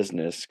that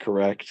business,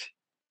 correct?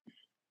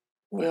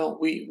 Well,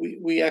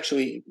 we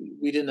actually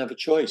didn't have a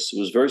choice. It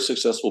was a very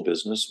successful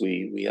business.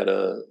 We had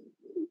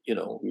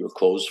we were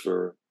closed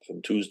from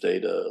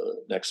Tuesday to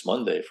next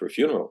Monday for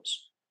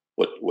funerals.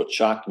 What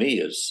shocked me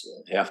is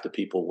half the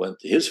people went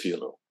to his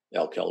funeral,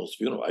 Al Keller's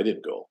funeral. I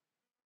didn't go,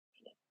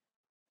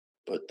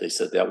 but they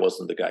said that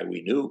wasn't the guy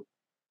we knew.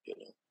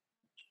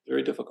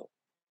 Very difficult.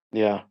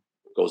 Yeah.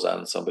 It goes on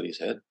in somebody's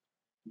head.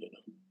 Yeah.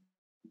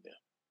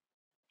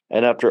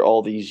 And after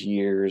all these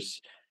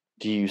years,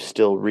 do you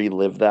still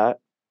relive that?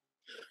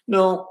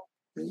 No,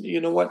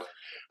 you know what?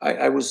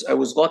 I was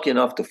lucky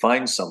enough to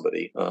find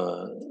somebody,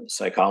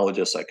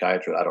 psychologist,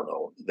 psychiatrist, I don't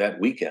know, that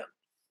weekend.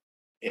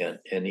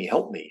 And he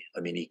helped me. I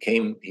mean,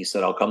 he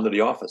said, I'll come to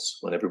the office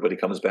when everybody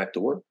comes back to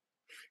work.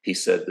 He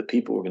said, the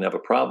people who are going to have a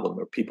problem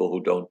are people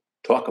who don't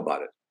talk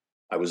about it.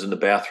 I was in the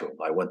bathroom.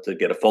 I went to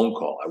get a phone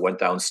call. I went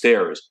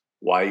downstairs.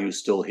 Why are you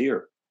still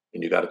here?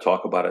 And you got to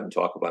talk about it and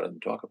talk about it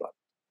and talk about it.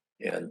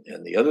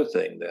 And the other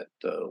thing that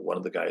one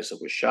of the guys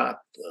that was shot,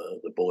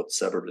 the bullet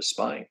severed his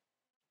spine.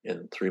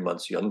 And 3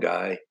 months, young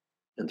guy.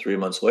 And 3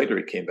 months later,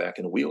 he came back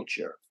in a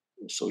wheelchair.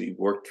 So he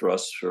worked for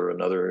us for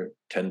another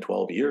 10,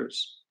 12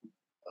 years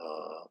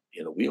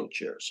in a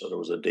wheelchair. So there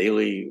was a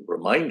daily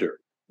reminder,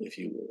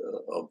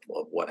 of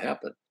what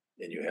happened.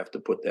 And you have to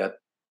put that,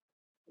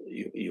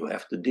 you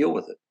have to deal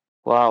with it.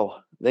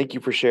 Wow. Thank you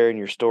for sharing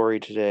your story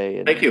today.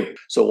 And Thank you.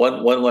 So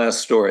one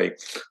last story.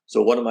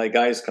 So one of my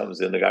guys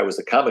comes in. The guy was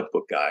a comic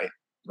book guy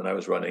when I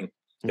was running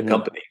the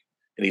company.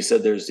 And he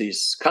said, there's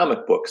these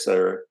comic books that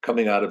are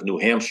coming out of New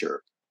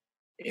Hampshire.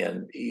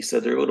 And he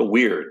said, they're a little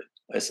weird.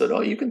 I said,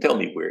 oh, you can tell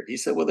me weird. He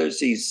said, well, there's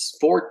these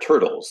 4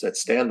 turtles that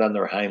stand on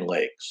their hind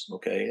legs.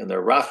 Okay. And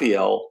they're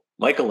Raphael,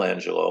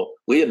 Michelangelo,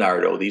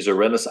 Leonardo. These are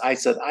Renaissance. I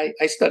said,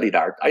 I studied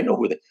art. I know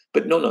who they,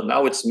 but no,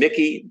 now it's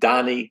Mickey,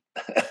 Donnie.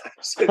 I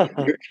said,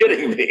 you're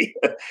kidding me.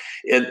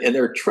 And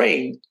they're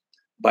trained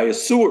by a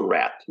sewer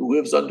rat who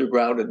lives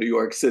underground in New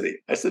York City.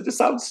 I said, this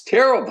sounds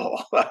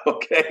terrible.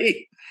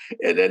 Okay.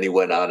 And then he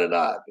went on, and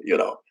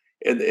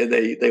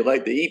they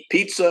like to eat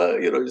pizza,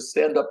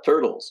 stand-up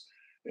turtles.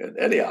 And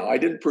anyhow, I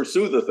didn't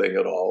pursue the thing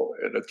at all.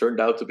 And it turned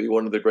out to be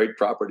one of the great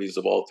properties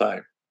of all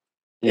time.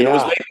 And it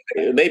was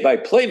made by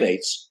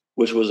Playmates,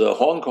 which was a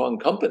Hong Kong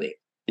company.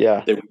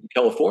 Yeah. They were in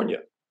California.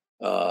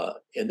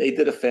 And they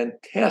did a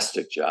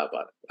fantastic job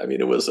on it. I mean,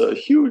 it was a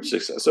huge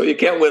success. So you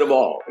can't win them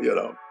all, you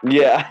know.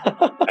 Yeah.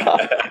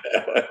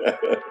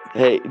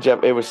 Hey,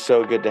 Jeff, it was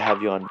so good to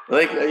have you on.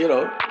 I think, you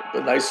know,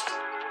 nice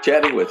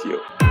chatting with you.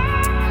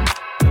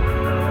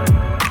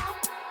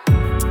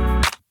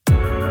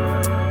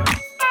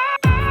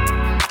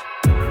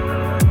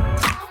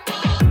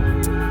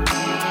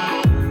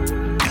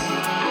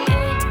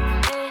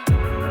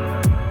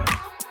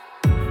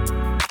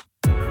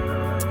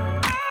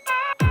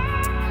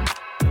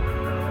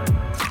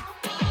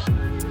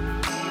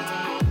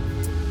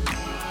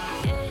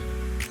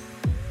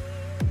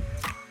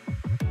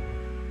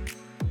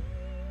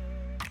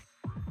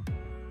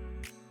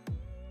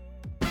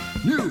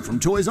 New from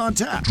Toys on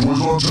Tap.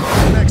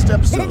 Next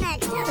episode.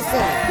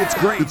 It's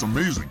great. It's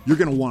amazing. You're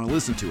going to want to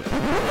listen to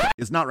it.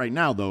 It's not right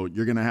now, though.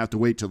 You're going to have to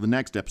wait till the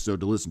next episode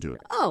to listen to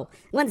it. Oh,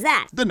 when's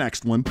that? The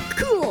next one.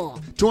 Cool.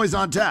 Toys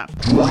on Tap.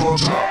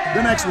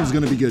 The next one's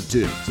going to be good,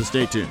 too. So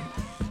stay tuned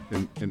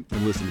and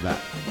listen to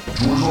that.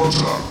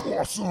 Toys on Tap.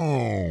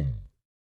 Awesome.